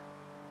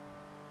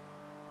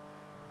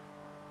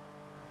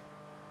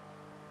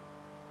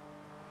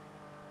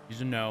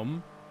 He's a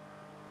gnome.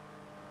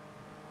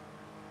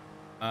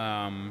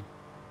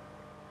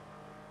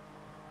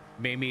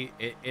 Maybe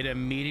it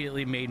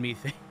immediately made me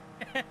think.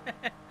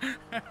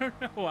 I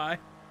don't know why.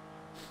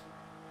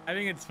 I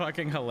think it's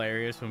fucking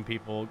hilarious when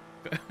people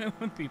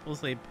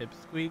say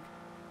Pipsqueak.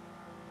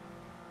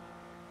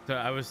 So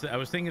I was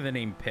thinking of the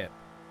name Pip.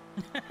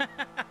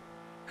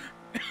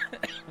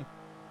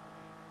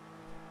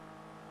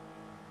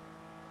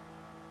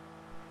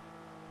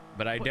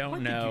 But I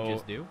don't know. What did you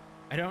just do?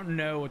 I don't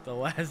know what the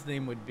last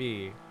name would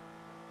be.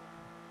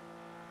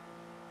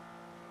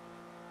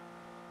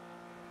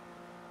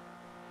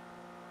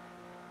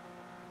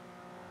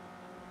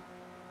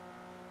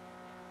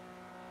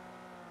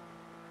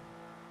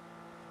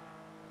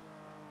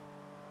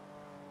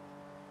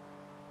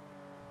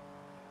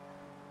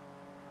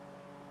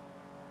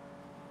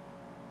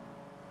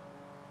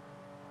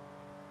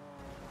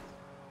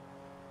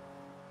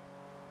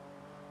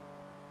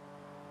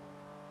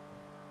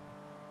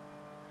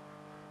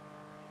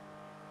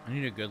 I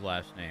need a good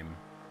last name.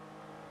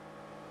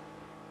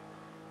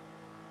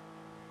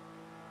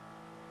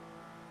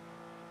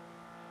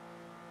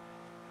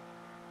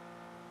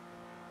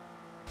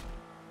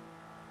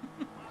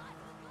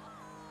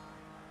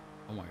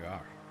 Oh my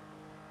gosh.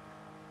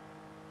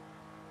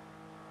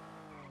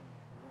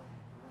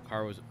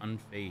 Car was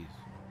unfazed.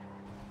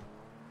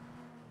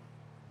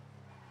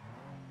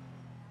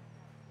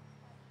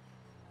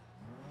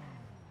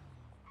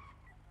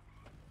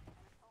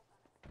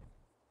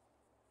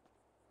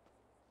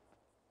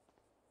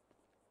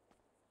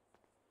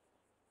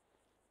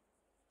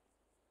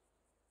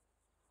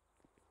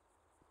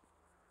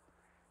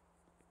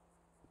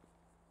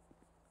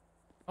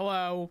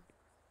 Hello.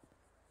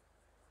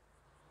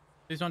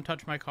 Please don't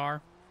touch my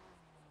car.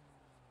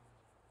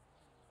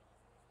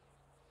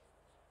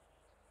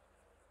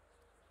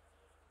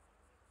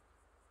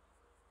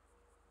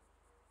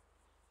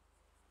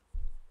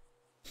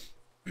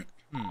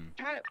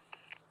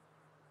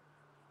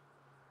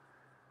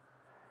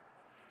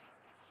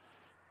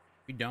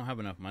 We don't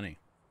have enough money.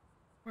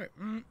 Wait,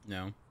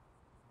 no.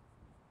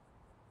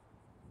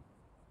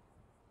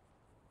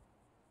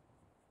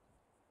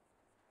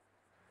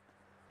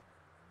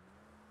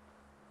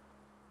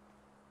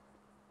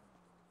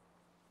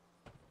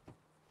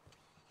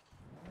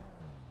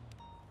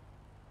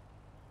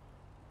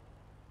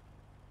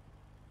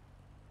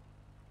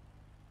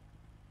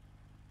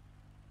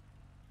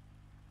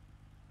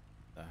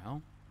 The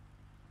hell?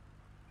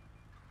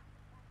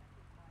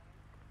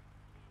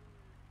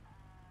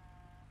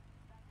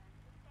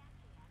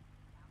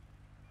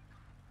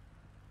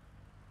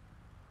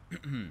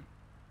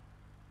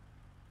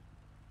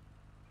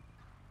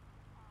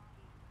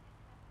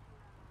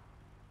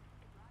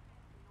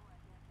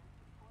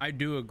 I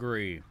do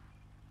agree.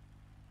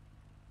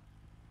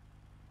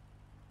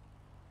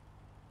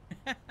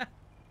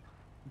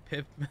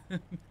 Pip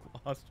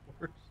Lost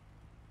Horse.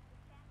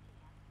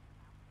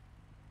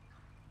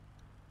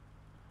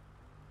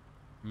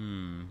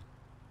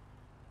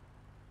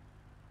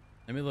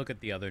 Let me look at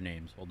the other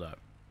names. Hold up.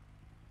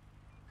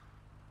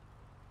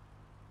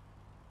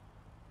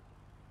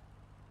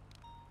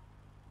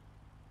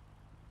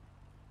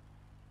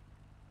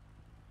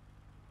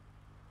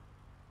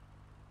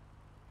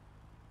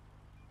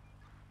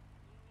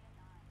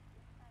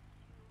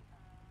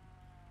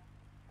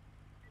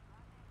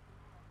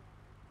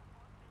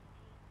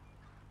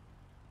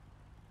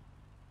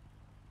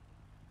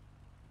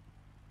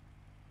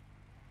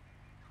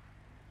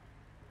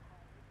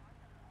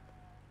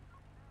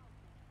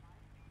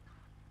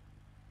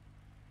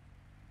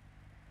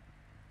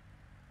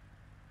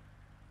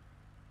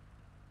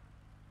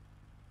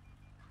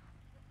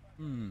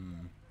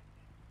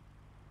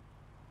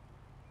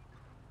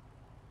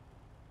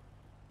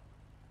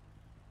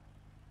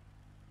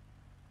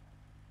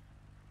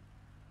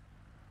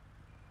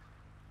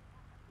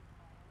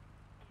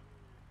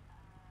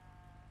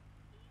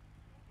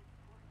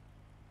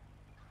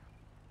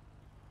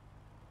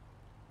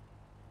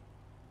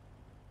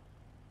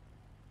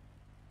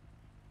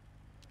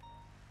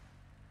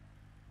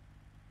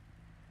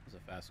 It's a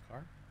fast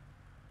car.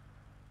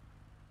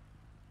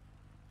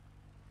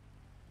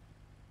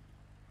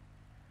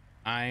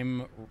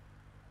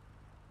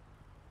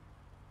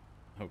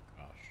 Oh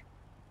gosh.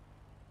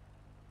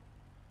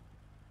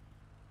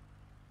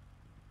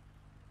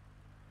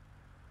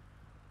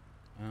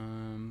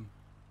 I'm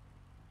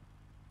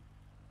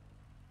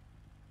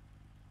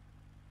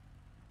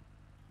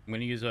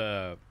gonna use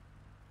a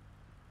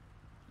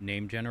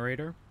name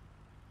generator.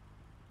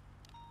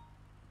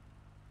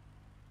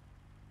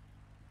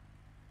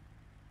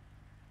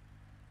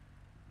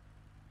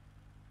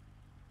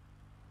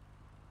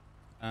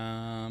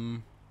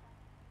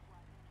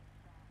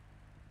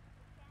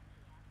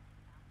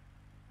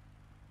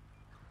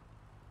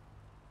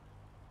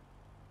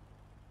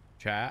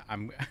 Chat,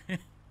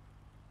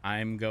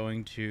 I'm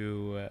going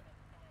to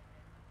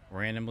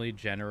randomly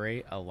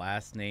generate a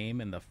last name,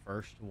 and the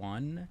first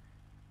one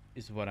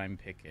is what I'm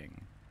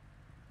picking.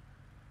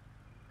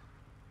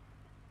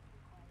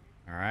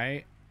 All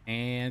right,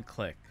 and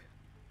click.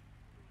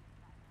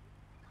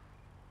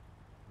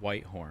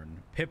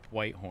 Whitehorn. Pip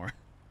Whitehorn.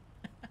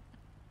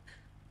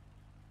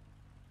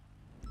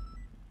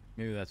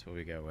 Maybe that's what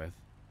we go with.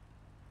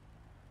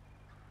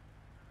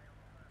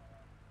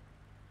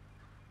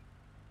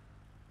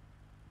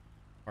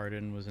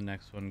 Arden was the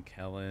next one.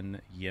 Kellen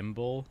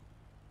Yimble.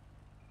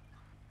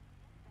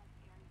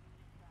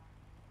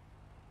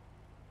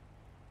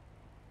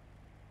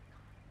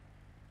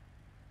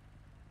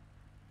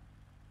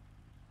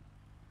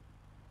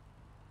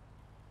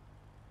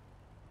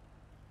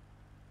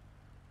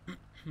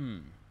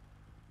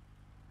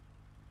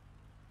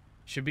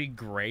 Should be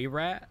Gray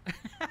Rat.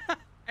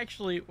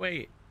 Actually,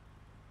 wait.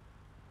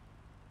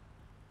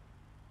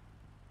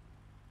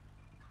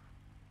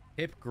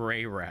 Hip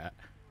Gray Rat.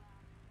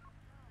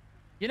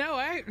 You know,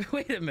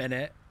 wait a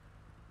minute.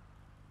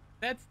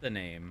 That's the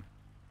name.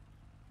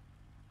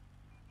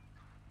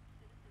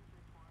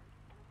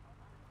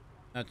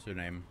 That's her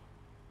name.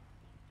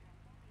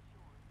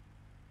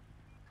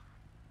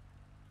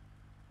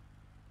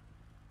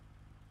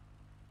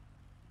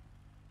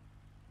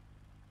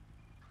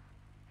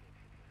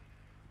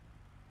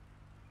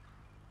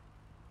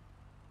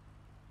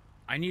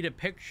 I need a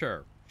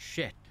picture.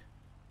 Shit.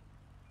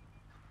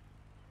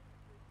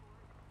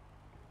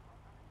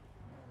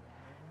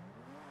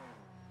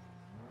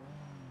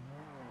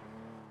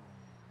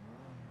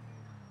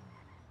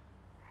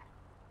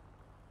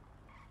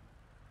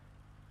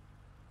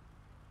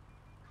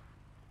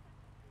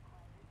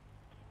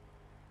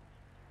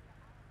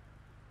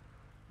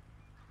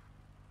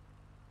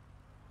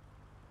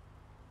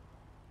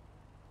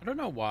 I don't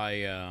know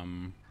why,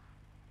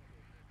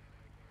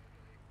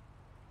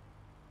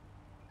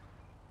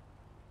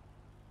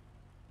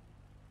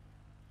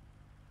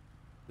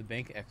 the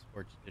bank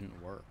exports didn't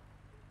work.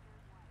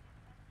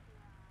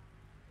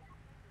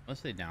 Unless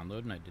they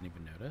download and I didn't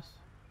even notice.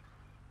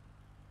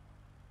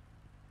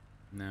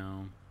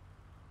 No.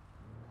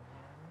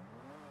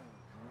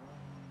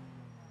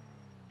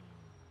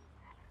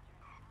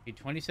 Need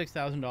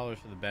 $26,000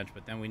 for the bench,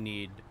 but then we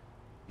need,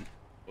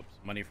 whoops,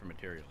 money for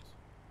materials.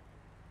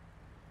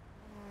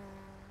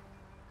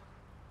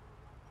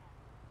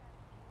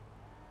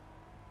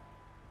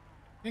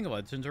 I think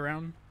Ledson's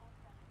around.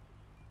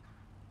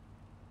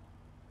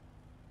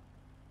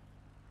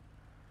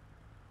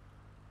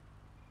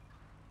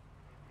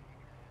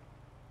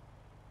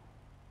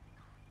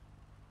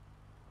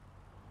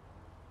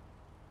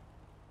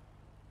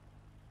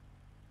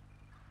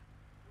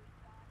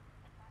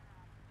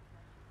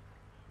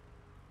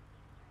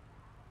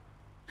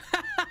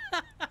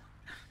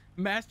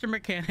 Master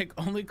mechanic,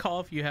 only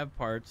call if you have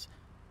parts.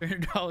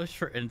 $300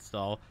 for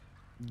install.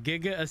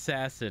 Giga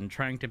assassin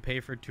trying to pay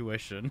for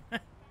tuition.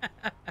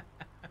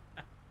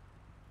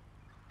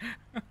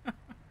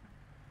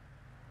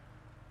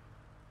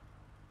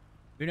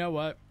 You know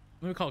what?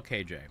 Let me call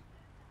KJ.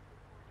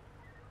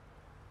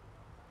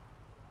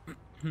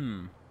 Let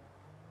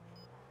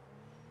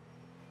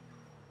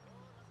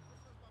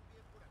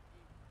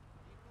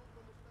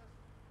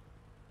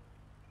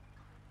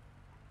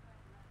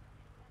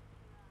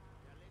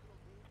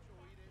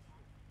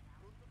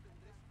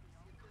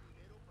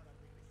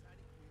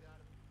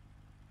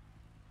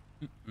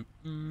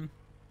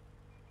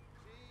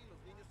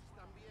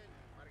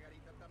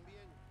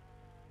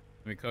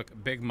me cook.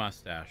 Big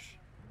mustache.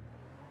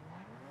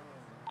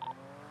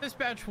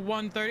 Dispatch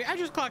 130. I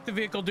just clocked the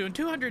vehicle doing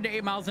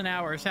 208 miles an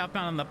hour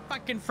southbound on the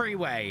fucking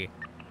freeway.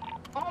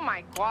 Oh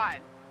my god.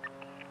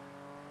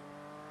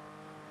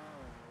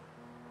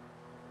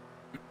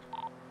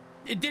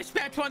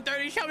 Dispatch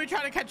 130. Shall we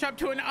try to catch up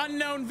to an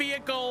unknown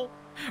vehicle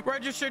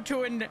registered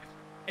to an...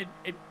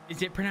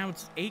 is it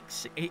pronounced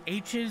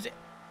H's?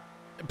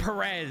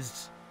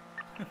 Perez.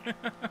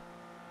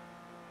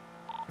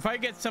 If I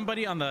get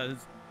somebody on the...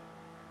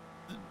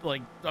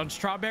 like, on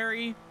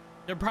Strawberry,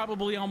 they're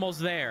probably almost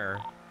there.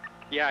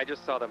 Yeah, I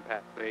just saw them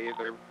pass.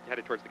 They're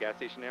headed towards the gas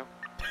station now.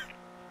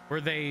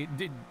 Were they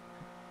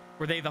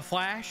the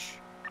Flash?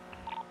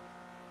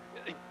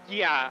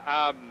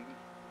 Yeah,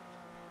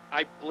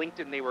 I blinked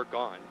and they were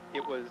gone.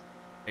 It was...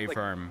 A like,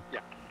 firm.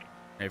 Yeah.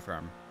 A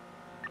firm.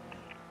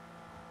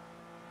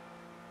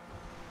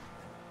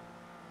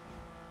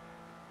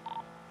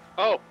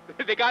 Oh,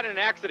 they got in an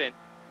accident.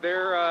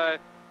 They're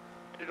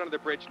headed under the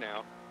bridge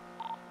now.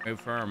 A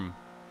firm.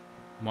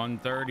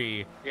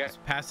 130. Yeah. It's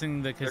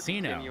passing the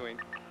casino. They're continuing.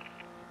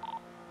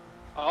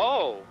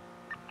 Oh.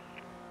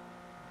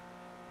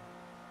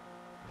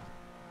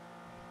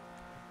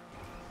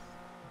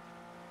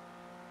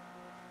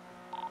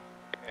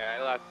 Yeah,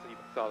 I last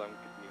saw them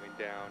continuing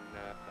down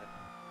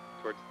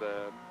towards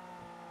the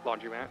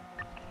laundromat.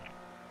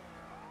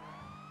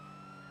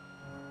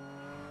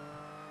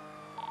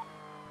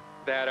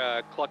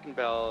 That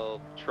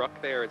Cluckenbell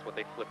truck there is what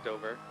they flipped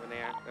over when they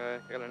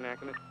got in an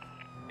accident.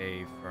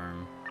 A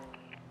firm.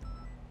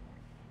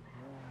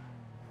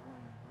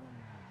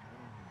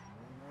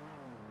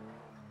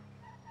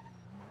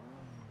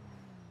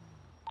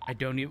 I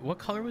don't even... What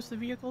color was the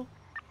vehicle?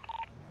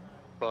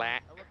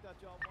 Black. I looked at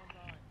y'all one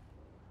night,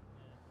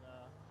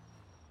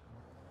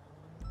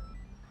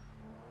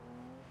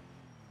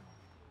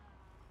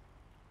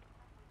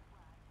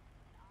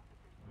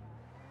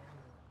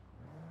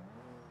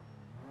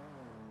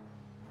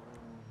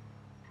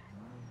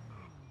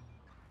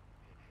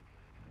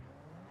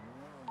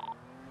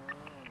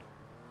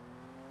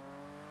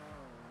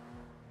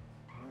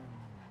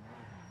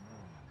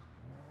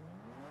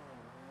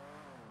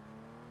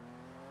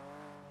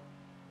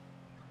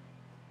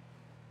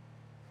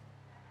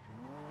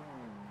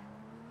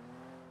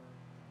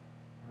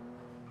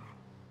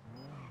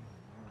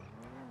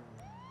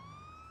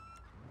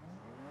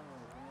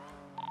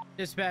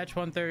 Dispatch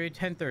 130,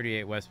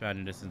 1038 westbound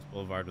in Distance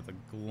Boulevard with a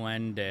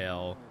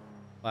Glendale.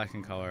 Black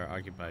in color,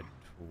 occupied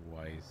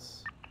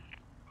twice.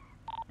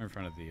 In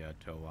front of the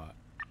tow lot.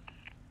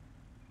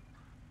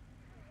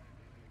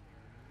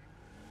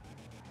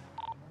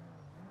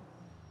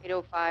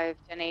 $805,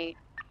 10-8.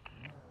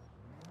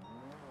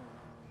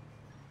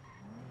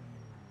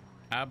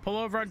 Pull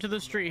over onto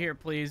the street here,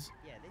 please.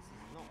 yeah, this is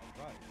not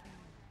a road.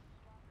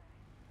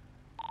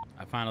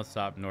 A final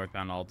stop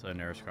northbound Alta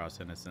and Ayers Cross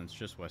Innocence,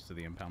 just west of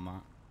the impound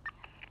lot.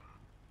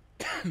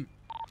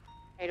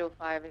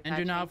 805 is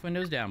Engine off,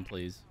 windows down,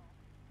 please.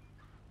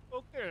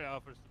 Okay,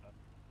 officer.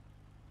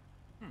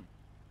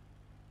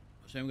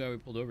 Same guy we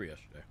pulled over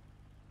yesterday.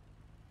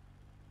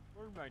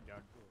 Where's my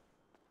dad?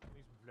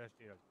 Need some flesh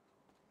here.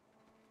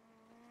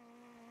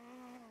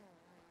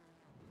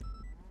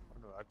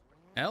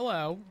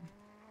 Hello.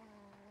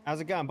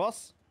 How's it going,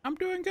 boss? I'm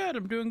doing good.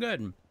 I'm doing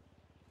good.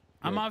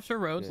 I'm Officer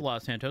Rhodes, Good.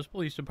 Los Santos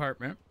Police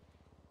Department.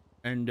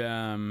 And,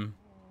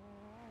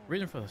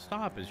 reason for the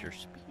stop is you're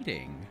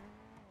speeding.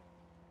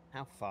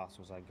 How fast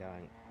was I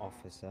going,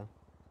 officer?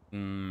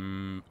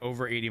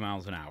 Over 80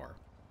 miles an hour.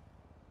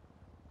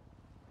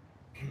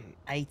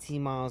 80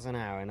 miles an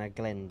hour in a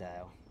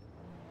Glendale.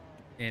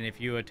 And if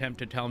you attempt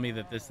to tell me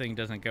that this thing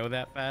doesn't go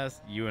that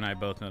fast, you and I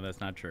both know that's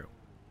not true.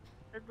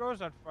 It goes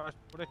that fast,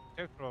 but it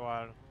takes a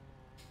while.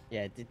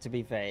 Yeah, to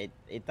be fair,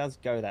 it does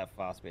go that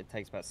fast, but it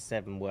takes about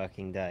 7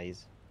 working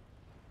days.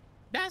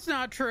 That's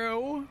not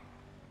true.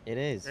 It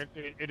is. It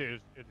is.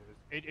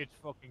 It's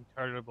fucking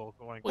terrible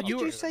going. What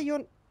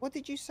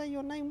did you say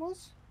your name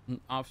was?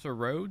 Officer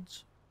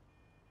Rhodes?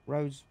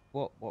 Rhodes,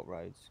 what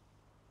roads?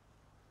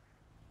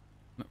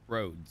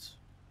 Rhodes. Rhodes.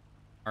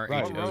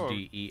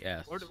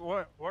 R-H-O-D-E-S.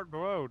 What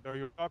road are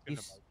you talking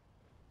about?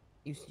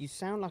 You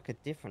sound like a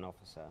different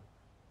officer.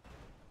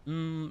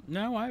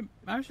 No,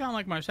 I sound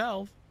like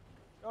myself.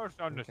 You all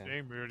sound the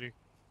same, really.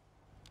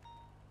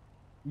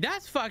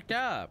 That's fucked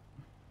up.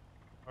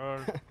 I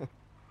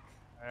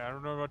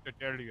don't know what to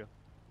tell you.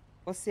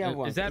 What's the other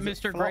one? Is that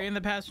Mr. Gray in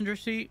the passenger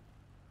seat?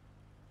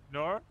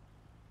 No?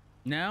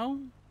 No?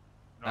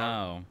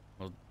 Oh,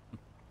 well,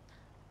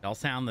 they'll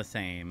sound the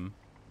same.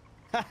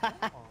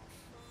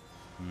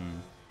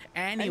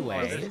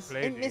 Anyways,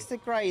 Isn't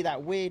Mr. Grey that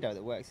weirdo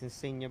that works in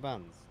Senior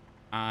Buns?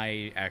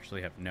 I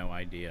actually have no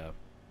idea.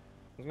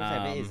 I was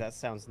gonna say, if it is, that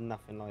sounds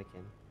nothing like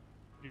him.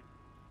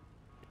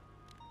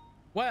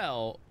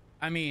 Well,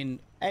 I mean,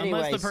 Anyway,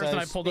 unless the person so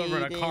I pulled over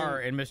in a speeding-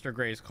 car in Mr.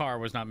 Gray's car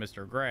was not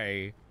Mr.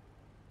 Gray.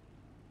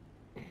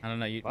 I don't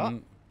know. You,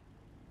 What?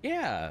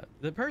 yeah,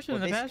 the person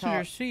Well, in the this passenger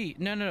car- seat.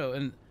 No.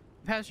 In the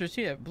passenger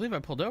seat, I believe I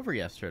pulled over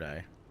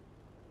yesterday.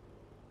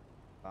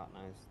 God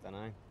knows, don't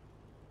know.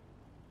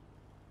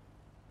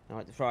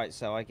 Right,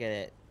 so I get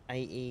it.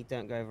 80,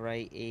 don't go over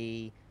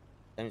 80.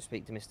 Don't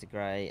speak to Mr.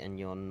 Grey, and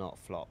you're not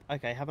flop.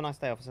 Okay, have a nice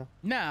day, officer.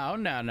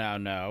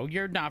 No.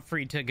 You're not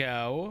free to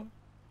go.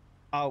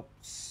 Oh,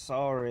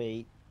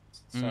 sorry.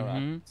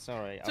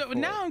 Sorry. I So thought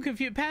now I'm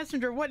confused.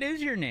 Passenger, what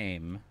is your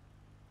name?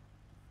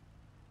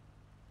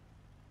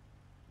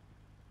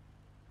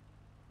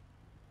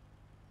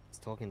 It's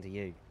talking to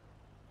you.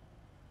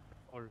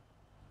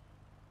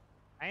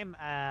 I'm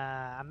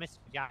Mr.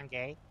 John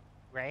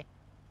Ray.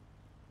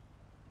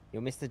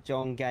 You're Mr.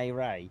 John Gay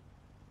Ray.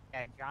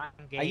 Yeah, John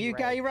Gay. Are you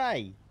Gay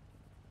Ray?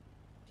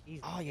 Jeez,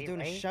 Oh, you're Gay doing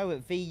Ray? a show at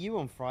VU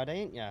on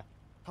Friday, ain't you?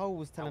 Cole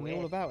was telling me all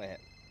wish. about it.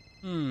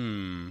 Yeah,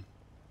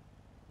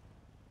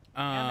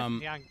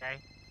 Mr. John Gray.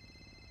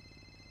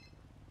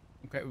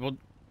 Okay, well,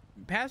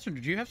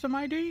 passenger, do you have some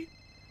ID?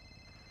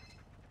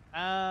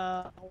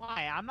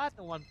 Why? I'm not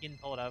the one getting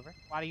pulled over.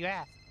 Why do you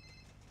ask?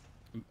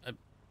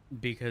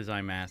 Because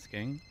I'm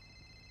asking.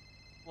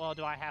 Well,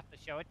 do I have to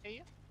show it to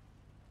you?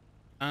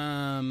 Hold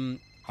on,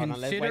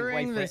 Considering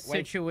wait the for it,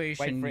 wait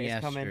situation for it,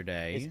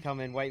 yesterday. It's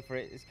coming, wait for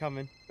it, it's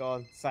coming. Go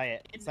on, say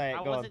it, I go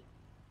on. wasn't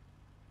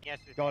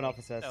yesterday, Go on,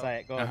 officer, so- say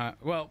it, go on.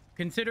 Well,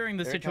 considering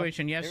the Here it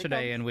situation comes, here it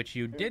yesterday comes, in which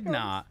you here it did comes.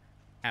 not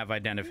have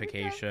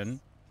identification,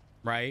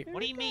 right?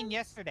 What do you mean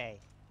yesterday?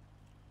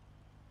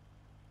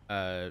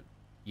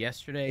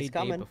 Yesterday, It's day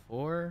coming.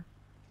 before.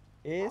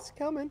 It's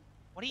coming.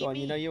 What do Go you on,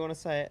 mean? you know you want to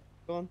say it.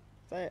 Go on,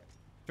 say it.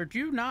 Sir, do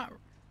you not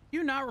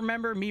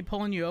remember me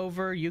pulling you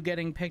over, you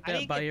getting picked I up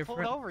didn't by get your pulled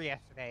friend? over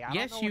yesterday. I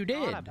Yes, don't know you what you're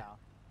on did. about.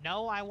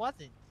 No, I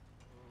wasn't.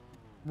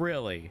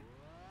 Really?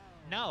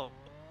 No.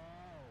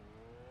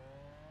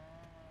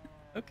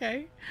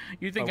 Okay.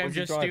 You think Oh, I'm was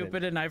he just driving?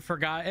 stupid and I've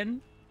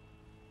forgotten?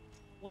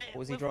 What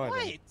was he driving?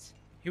 What?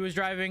 He was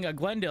driving a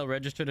Glendale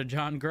registered to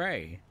John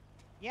Gray.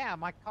 Yeah,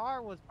 my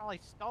car was probably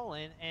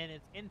stolen and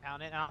it's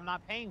impounded and I'm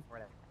not paying for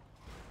it.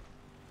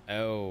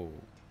 Oh.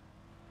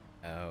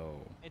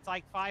 It's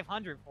like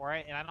 $500 for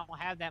it and I don't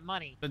have that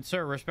money. But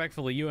sir,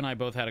 respectfully, you and I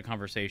both had a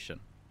conversation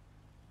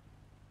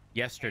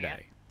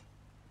yesterday.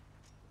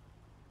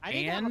 I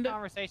didn't have And- a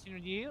conversation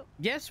with you.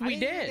 Yes, I we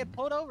didn't even did. get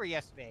pulled over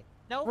yesterday.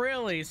 No.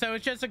 Really? So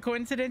it's just a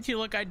coincidence you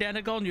look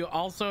identical and you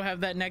also have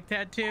that neck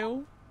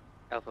tattoo?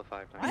 Alpha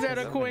 5. Is that a He doesn't have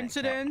neck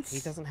coincidence? He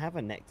doesn't have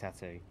a neck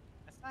tattoo.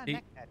 That's not a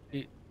neck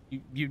tattoo.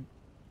 You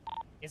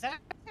Is that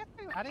a neck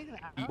tattoo? I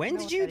don't When know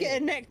did what you that get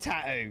is. a neck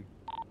tattoo?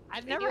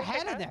 I've never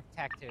had a neck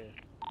tattoo.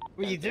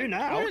 Well, you do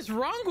now. What is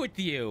wrong with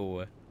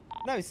you?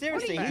 No,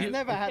 seriously, What do he's you-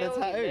 never had a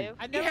tattoo.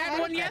 I He never had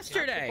a one tattoo.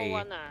 yesterday. No, he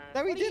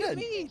What do you didn't.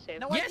 mean?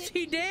 No, I Yes, didn't.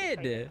 he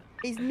did.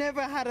 He's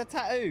never had a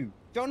tattoo.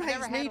 John Never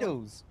hates had one.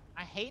 needles.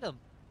 I hate them.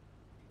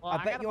 Well, I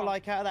got bet 'em you're on-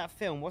 like out of that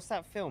film. What's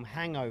that film?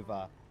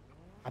 Hangover.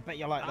 I bet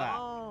you're like that.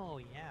 Oh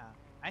yeah.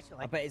 I actually I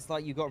like. bet it's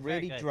like you got it's very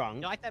really good. drunk.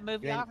 You like that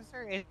movie, then-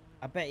 Officer?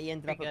 I bet he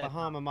ended up Pretty at good.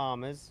 Bahama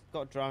Mamas,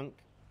 got drunk,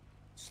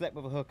 slept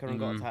with a hooker, and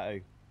got a Mhm.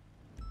 tattoo.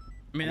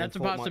 I mean, And that's a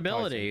then fought Mike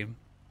possibility. Tyson.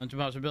 That's a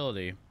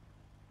possibility.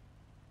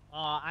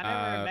 I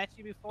never met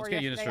you before. Let's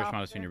get Eunice to yesterday, respond to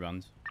officer. Senior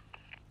Buns.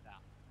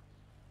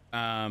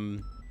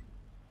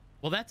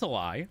 Well, that's a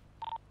lie.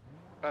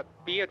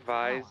 Be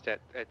advised at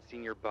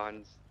Senior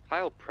Buns,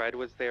 Kyle Pred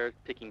was there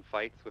picking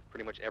fights with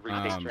pretty much every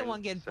I'm not patron. the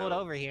one getting pulled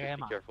over here, just am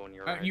be I? careful when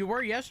you're riding. You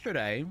were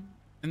yesterday,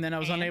 and then I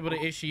was And? unable to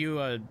issue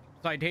you a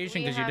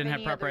citation because you didn't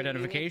have proper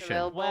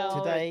identification.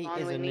 Well, Today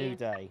is a new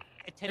day.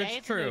 Today It's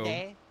is true, a new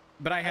day.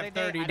 but I have Other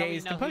day, 30 I don't days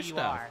even to know who push you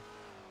stuff. are.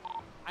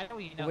 I know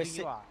you know We'll who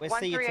see, you are. we'll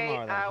see you tomorrow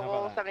then. How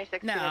about that?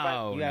 76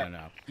 No, You have-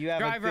 no. You have a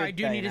Driver, good I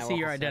do day need to now, see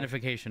your officer.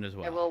 identification as I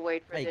well. will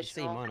wait for Hey, you can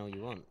see additional. mine all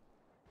you want.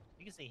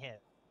 You can see his.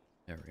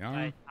 There we are.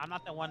 But I'm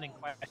not the one in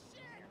question.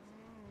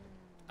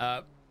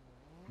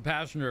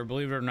 Passenger,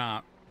 believe it or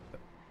not,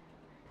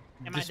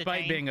 Am I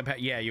despite detained? being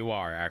yeah, you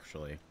are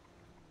actually.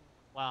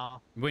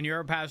 Well, When you're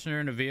a passenger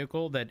in a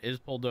vehicle that is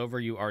pulled over,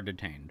 you are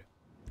detained.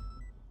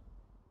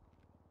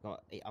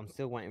 I'm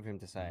still waiting for him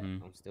to say it.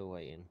 Mhm. I'm still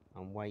waiting.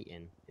 I'm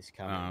waiting. It's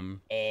coming.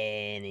 Um,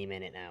 Any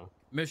minute now.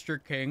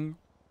 Mr. King,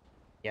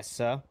 Yes,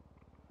 sir.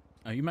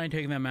 you mind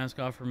taking that mask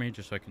off for me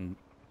just so I can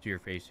see your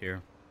face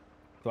here?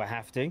 Do I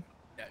have to?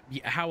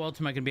 How else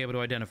am I going to be able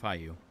to identify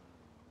you?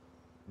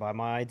 By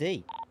my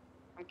ID.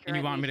 I'm And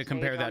you want me to currently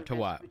compare stayed that to on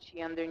what?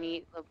 Vespucci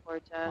underneath My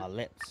Laporta.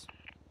 lips.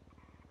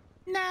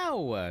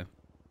 No.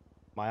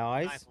 My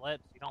eyes. nice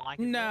lips. You don't like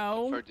his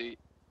No.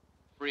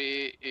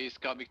 33 is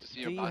coming to see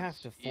Do your you have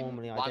buns to in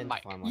formally 1 mic.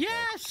 identify myself?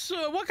 Yes.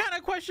 What kind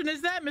of question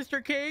is that,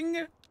 Mr.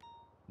 King?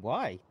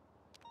 Why?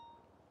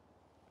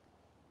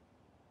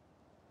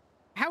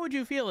 How would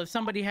you feel if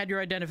somebody had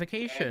your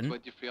identification?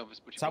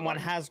 Someone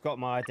has got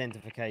my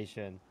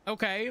identification.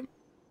 Okay.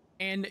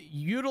 And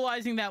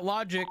utilizing that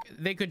logic,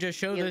 they could just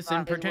show Yeah, this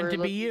and because pretend we're to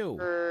be looking you.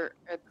 For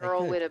a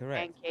girl with a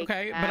correct. pancake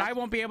Okay, but mask. I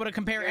won't be able to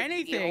compare appears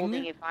to be holding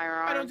anything. a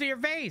firearm. I don't see your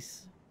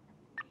face.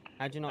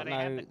 How do you not But they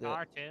have know the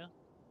car that? too.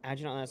 How do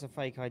you not know that's a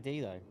fake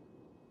ID though?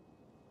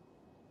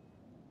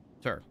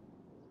 Sir,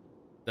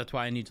 that's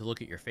why I need to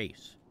look at your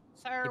face.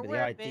 Sir, but the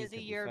we're ID busy. could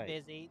be You're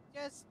fake. busy.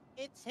 Just,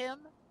 it's him.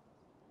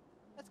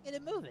 Let's get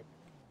it moving.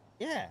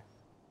 Yeah.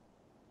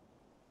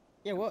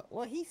 Yeah,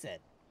 what he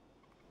said.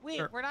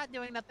 Sir. We're not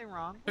doing nothing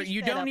wrong. But We you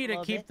sped don't up need a to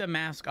little keep bit. the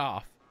mask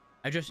off.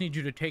 I just need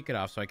you to take it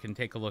off so I can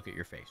take a look at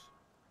your face.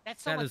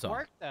 That's so that much is all.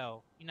 work,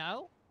 though. You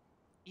know,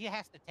 he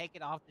has to take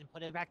it off and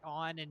put it back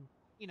on, and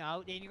you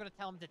know, then you're gonna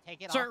tell him to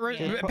take it Sir, off.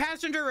 again.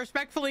 passenger,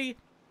 respectfully,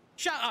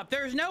 shut up.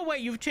 There's no way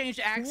you've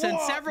changed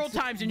accents several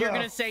times and you're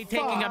going to say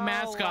taking a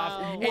mask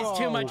off is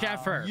too much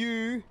effort.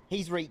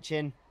 He's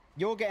reaching.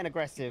 You're getting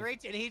aggressive. He's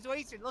reaching. He's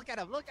reaching. Look at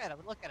him. Look at him.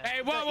 Look at him.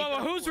 Hey,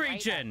 whoa, who's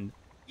reaching?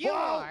 You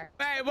are.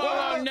 Hey,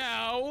 whoa,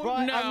 no,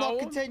 Right, no. I'm not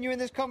continuing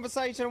this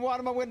conversation. I'm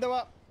winding my window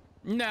up.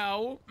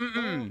 No,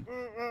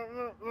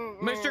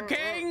 Mr.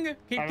 King,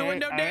 keep the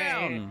window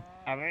down.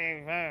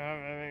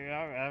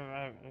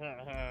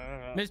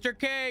 Mr.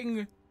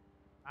 King.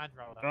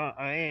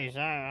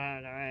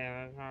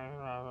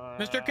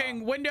 Mr.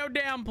 King, window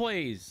down,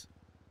 please.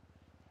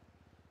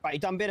 Right, you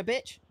done bit of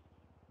bitch?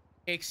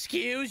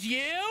 Excuse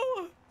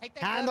you?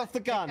 Hand off the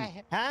gun.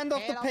 Hand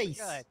off the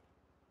piece.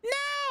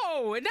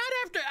 No, not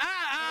after.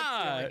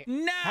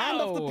 No.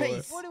 Hand off the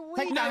piece.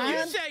 Take the No,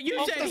 hand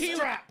off the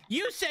strap.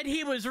 you said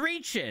he was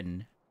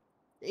reaching.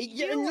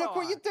 Yeah, and look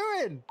what you're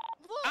doing.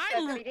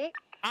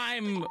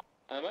 I'm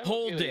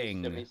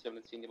holding.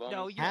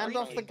 No, hand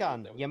off the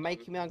gun. You're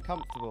making me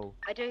uncomfortable.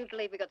 I do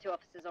believe we got 2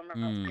 officers on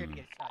Hmm.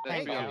 reference.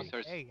 Thank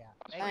you. There you go.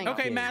 Thank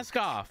Okay, you. mask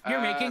off.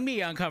 You're making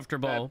me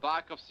uncomfortable.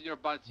 Back of senior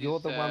badge You're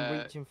is, the one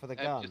reaching for the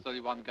gun. Just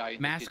only one guy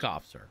in Mask the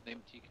off, sir.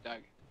 Named Tic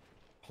Tac.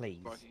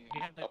 Please.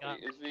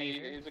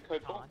 Is the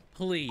code 4?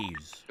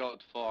 Please.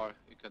 Code 4.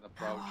 You can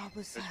approach.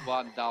 There's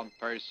one down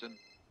person.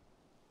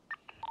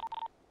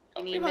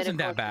 You It need wasn't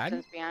medical that bad.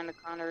 assistance behind the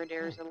counter.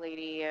 There's a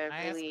lady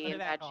really in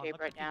bad shape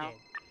right now.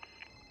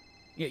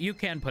 Yeah, you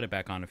can put it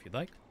back on if you'd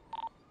like.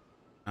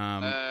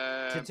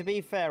 To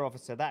be fair,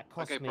 officer, that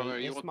cost okay, me, brother,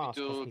 you this want me mask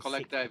to cost me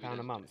collect £60 a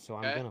evidence, month, so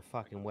okay? I'm gonna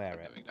fucking wear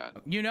it.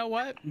 You know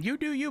what? You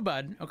do you,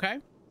 bud. Okay.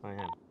 I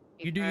am.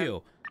 You do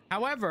you.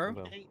 However,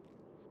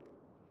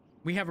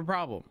 we have a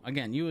problem.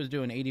 Again, you was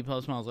doing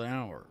 80+ miles an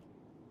hour.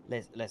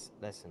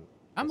 Listen.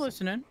 I'm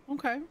listening.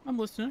 Okay, I'm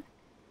listening.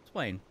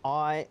 Explain.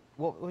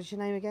 What was your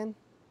name again?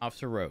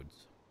 Officer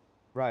Rhodes.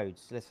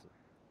 Rhodes, listen.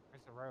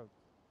 Where's the road?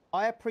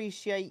 I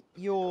appreciate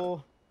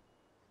your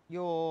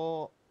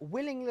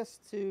willingness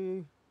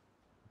to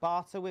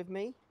barter with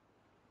me,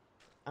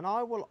 and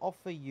I will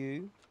offer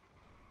you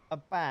a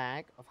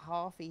bag of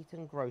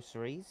half-eaten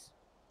groceries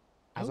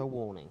as a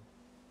warning.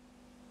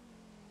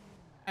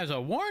 As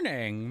a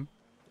warning?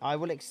 I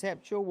will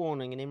accept your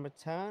warning, and in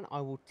return,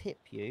 I will tip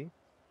you,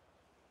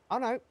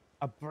 a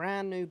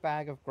brand new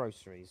bag of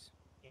groceries.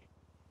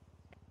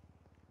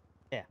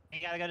 Yeah. You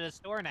gotta go to the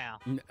store now.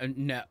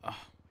 No.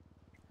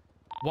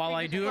 While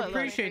I do Look,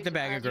 appreciate the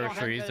bag of you don't have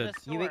to groceries, go to the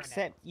it's...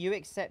 store You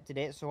accepted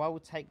it, so I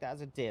will take that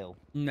as a deal.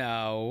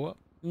 No,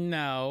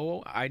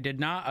 I did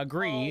not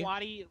agree. Oh, why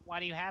do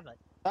you have it?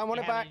 Don't want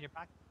You it have back. in your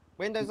pocket?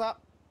 Windows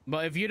up.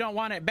 But if you don't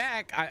want it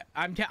back,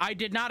 I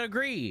did not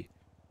agree.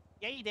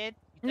 Yeah, you did.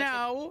 You took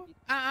No.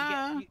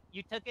 it.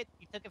 You took it.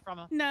 You took it from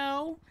him.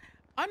 No.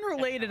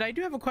 Unrelated, I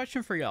do have a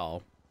question for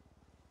y'all.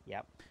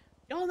 Yep.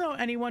 Y'all know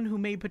anyone who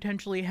may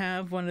potentially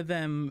have one of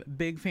them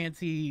big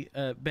fancy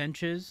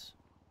benches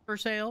for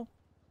sale?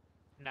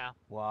 No.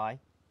 Why?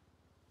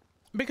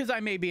 Because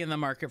I may be in the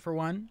market for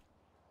one.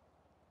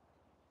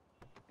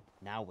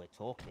 Now we're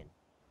talking.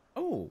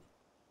 Oh.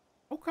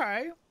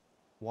 Okay.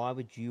 Why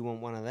would you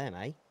want one of them,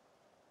 eh?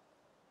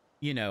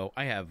 You know,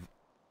 I have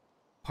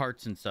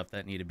parts and stuff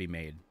that need to be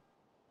made.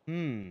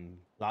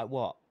 Like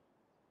what?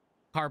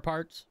 Car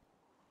parts.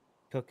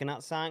 Cooking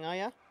up something, are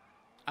ya?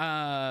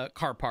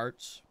 Car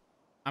parts.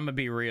 I'm gonna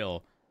be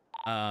real.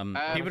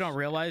 People don't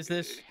realize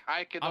this.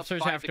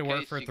 Officers have to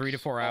work for 3 to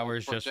 4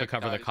 hours just to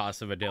cover the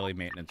cost of a daily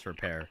maintenance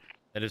repair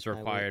that is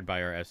required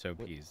by our SOPs.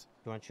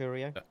 You want a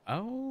churro?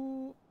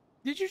 Oh,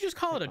 did you just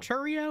call it a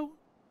churro?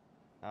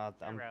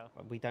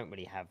 We don't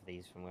really have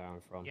these from where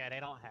I'm from. Yeah, they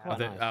don't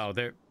have.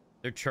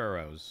 They're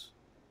churros.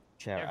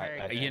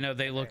 You know,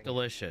 they look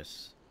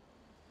delicious.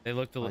 They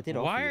look delicious.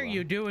 Why are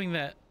you doing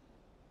that?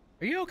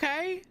 Are you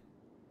okay?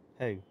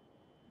 Who?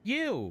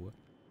 You.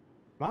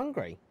 I'm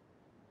hungry.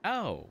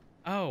 Oh,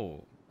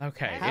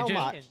 okay. How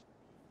much?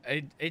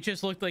 It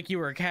just looked like you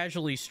were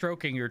casually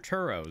stroking your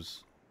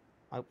churros.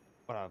 I'm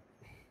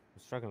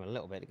struggling a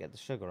little bit to get the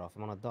sugar off.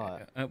 I'm on a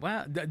diet.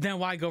 Well, then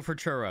why go for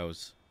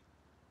churros?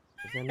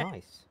 They're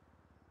nice.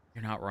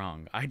 You're not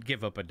wrong. I'd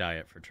give up a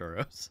diet for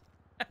churros.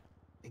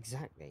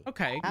 Exactly.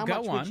 Okay, how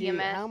go on.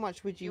 How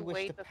much would you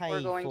wish to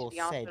pay for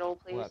said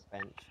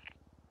workbench?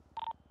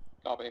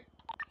 Copy.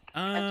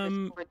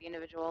 Support the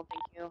individual.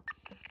 Thank you.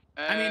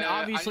 I mean,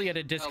 obviously at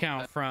a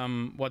discount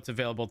from what's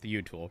available at the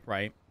U-Tool,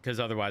 right? Because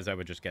otherwise I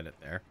would just get it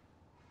there.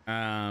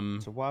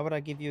 So why would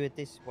I give you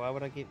why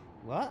would I give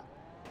what?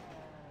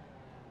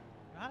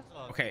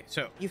 Okay,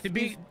 so You to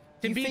be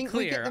think we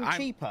clear, get them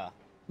cheaper?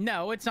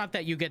 No, it's not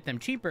that you get them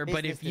cheaper,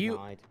 but if you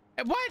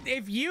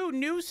if you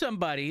knew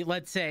somebody,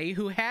 let's say,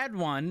 who had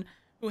one,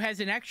 who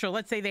has an extra,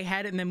 let's say they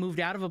had it and then moved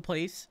out of a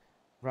place,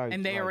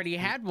 and they already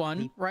had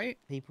one, right?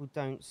 People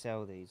don't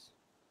sell these.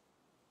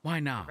 Why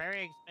not? They're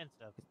very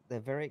expensive. They're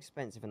very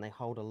expensive and they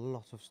hold a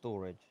lot of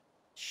storage.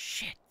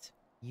 Shit.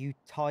 You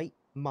tight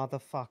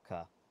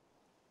motherfucker.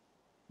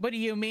 What do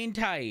you mean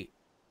tight?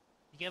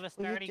 You give us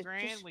 30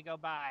 grand, we go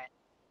buy it.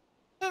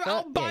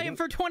 I'll buy it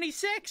for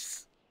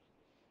 26.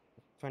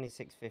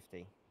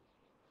 26.50.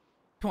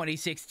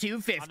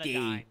 26,250.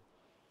 On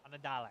a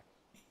dollar.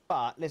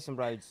 But listen,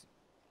 Rhodes.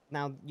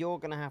 Now you're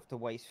gonna have to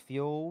waste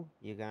fuel.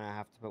 You're gonna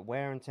have to put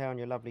wear and tear on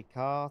your lovely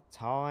car.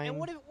 Time. And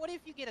what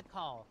if you get a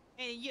call?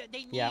 And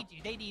they need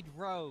you. They need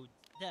Rhodes,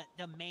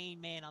 the main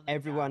man on the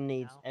Everyone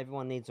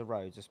job, needs a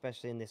Rhodes,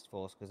 especially in this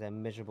force, because they're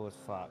miserable as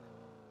fuck.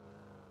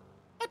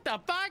 What the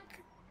fuck?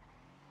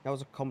 That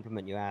was a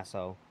compliment, you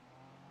asshole.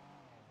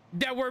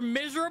 That we're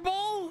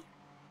miserable?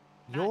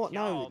 You're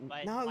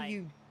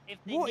you. If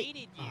they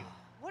needed you,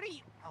 what are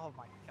you? Oh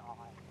my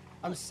god.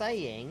 I'm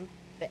saying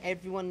that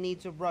everyone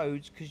needs a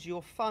Rhodes because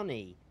you're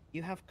funny.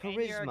 You have charisma.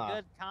 And you're a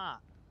good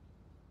cop.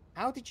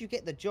 How did you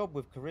get the job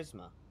with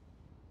charisma?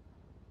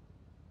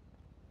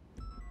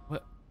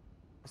 What?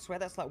 I swear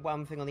that's like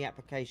one thing on the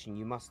application.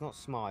 You must not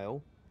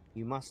smile.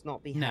 You must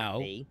not be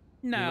happy.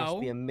 No. You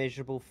must be a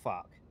miserable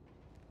fuck.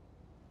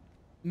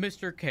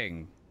 Mr.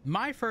 King,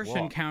 my first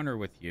encounter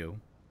with you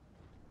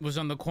was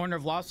on the corner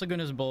of Las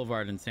Lagunas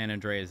Boulevard and San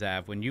Andreas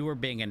Ave when you were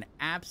being an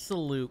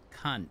absolute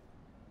cunt.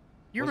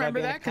 You remember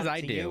that? Because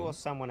I do. You or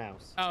someone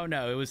else? Oh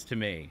no, it was to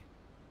me.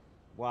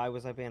 Why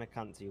was I being a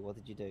cunt to you? What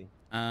did you do?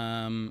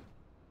 I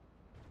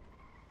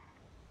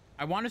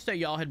want to say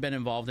y'all had been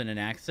involved in an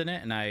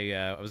accident, and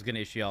I was gonna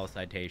issue y'all a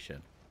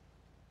citation.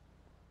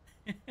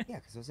 Yeah,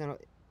 because I was in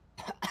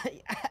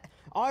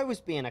I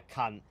was being a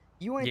cunt.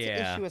 You wanted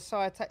to issue a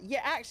citation.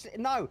 Yeah, actually,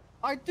 no.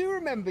 I do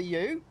remember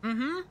you.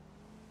 Mm-hmm.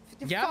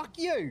 Yep. Fuck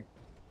you.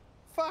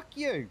 Fuck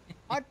you.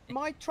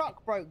 My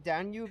truck broke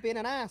down. You were being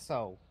an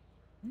asshole.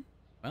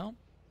 Well,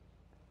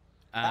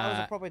 that was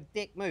a proper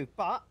dick move.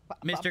 But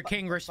Mr.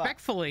 King,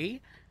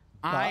 respectfully,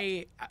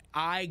 I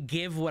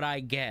give what I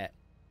get.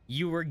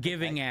 You were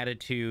giving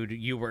attitude.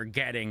 You were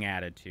getting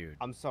attitude.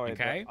 I'm sorry,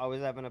 okay? but I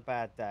was having a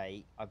bad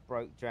day. I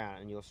broke down,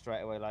 and you're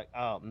straight away like,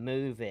 "Oh,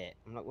 move it."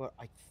 I'm like, "Well,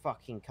 I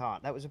fucking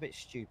can't." That was a bit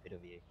stupid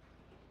of you.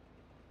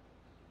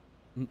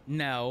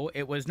 No,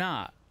 it was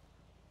not.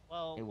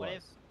 Well, what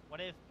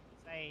if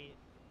say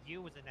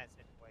you was in that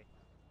situation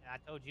and I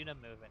told you to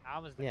move it? I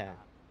was the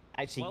cop.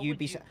 Actually, you'd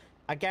be.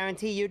 I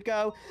guarantee you'd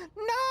go,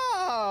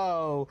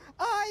 "No,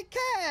 I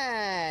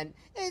can't.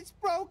 It's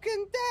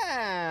broken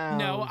down."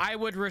 No, I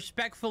would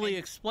respectfully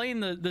explain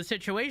the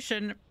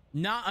situation,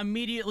 not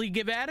immediately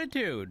give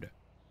attitude.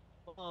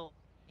 Well,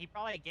 he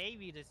probably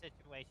gave you the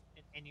situation,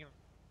 and you're.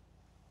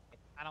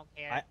 I don't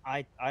care.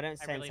 I don't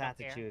sense really don't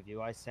attitude care. with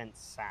you. I sense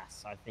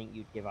sass. I think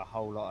you'd give a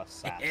whole lot of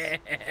sass.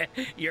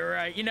 You're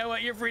right. You know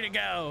what? You're free to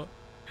go.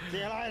 See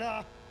you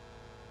later.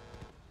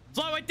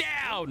 Slow it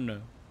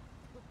down.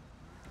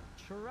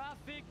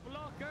 Traffic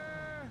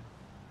blocker!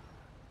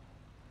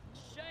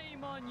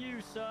 Shame on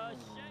you, sir.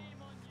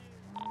 Shame on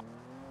you.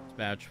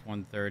 Dispatch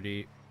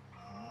 130,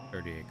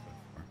 38 code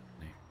 4.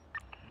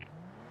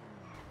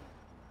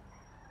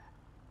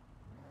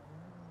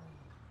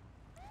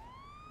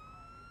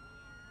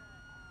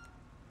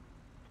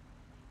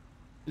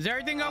 Is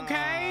everything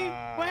okay?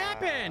 What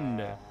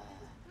happened?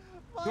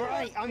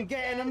 Great, I'm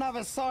getting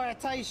another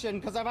citation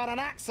because I've had an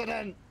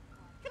accident.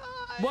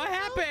 What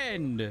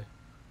happened?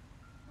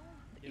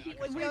 We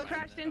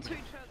crashed into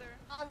each other.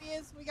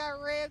 Obvious, we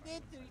got rammed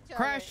into each other.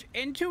 Crashed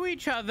into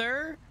each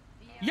other?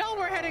 Y'all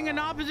were heading in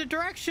opposite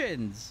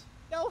directions.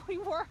 No, we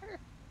were.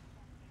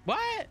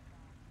 What?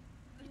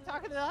 You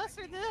talking to us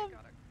or them?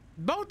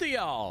 Both of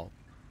y'all.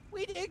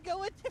 We didn't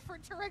go in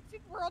different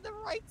directions. We're on the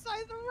right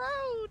side of the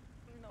road.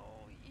 No,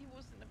 he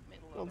was in the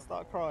middle of Don't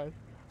start crying.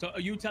 So are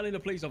you telling the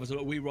police officer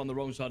that we were on the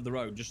wrong side of the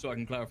road, just so I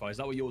can clarify? Is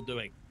that what you're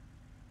doing?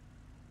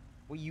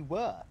 Well, you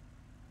were.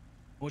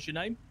 What's your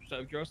name? Just out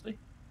of curiosity.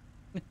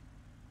 This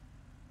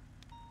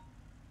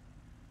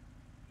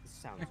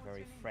sounds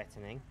very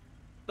threatening.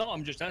 No,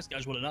 I'm just asking. I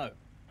just want to know.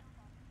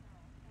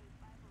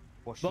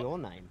 What's your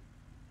name?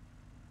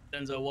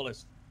 Denzel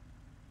Wallace.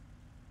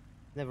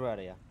 Never heard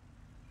of you.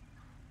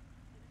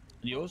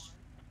 And yours?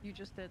 You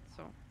just did,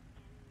 so.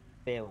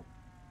 Bill.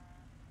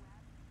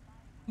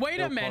 Wait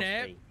Bill a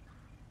minute.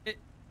 Cosby.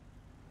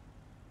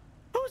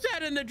 Who's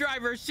that in the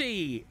driver's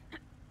seat?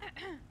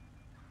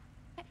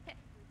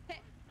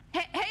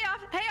 Hey,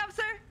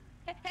 officer.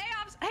 Hey,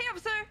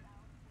 officer.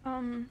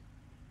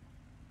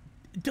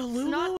 Delulu?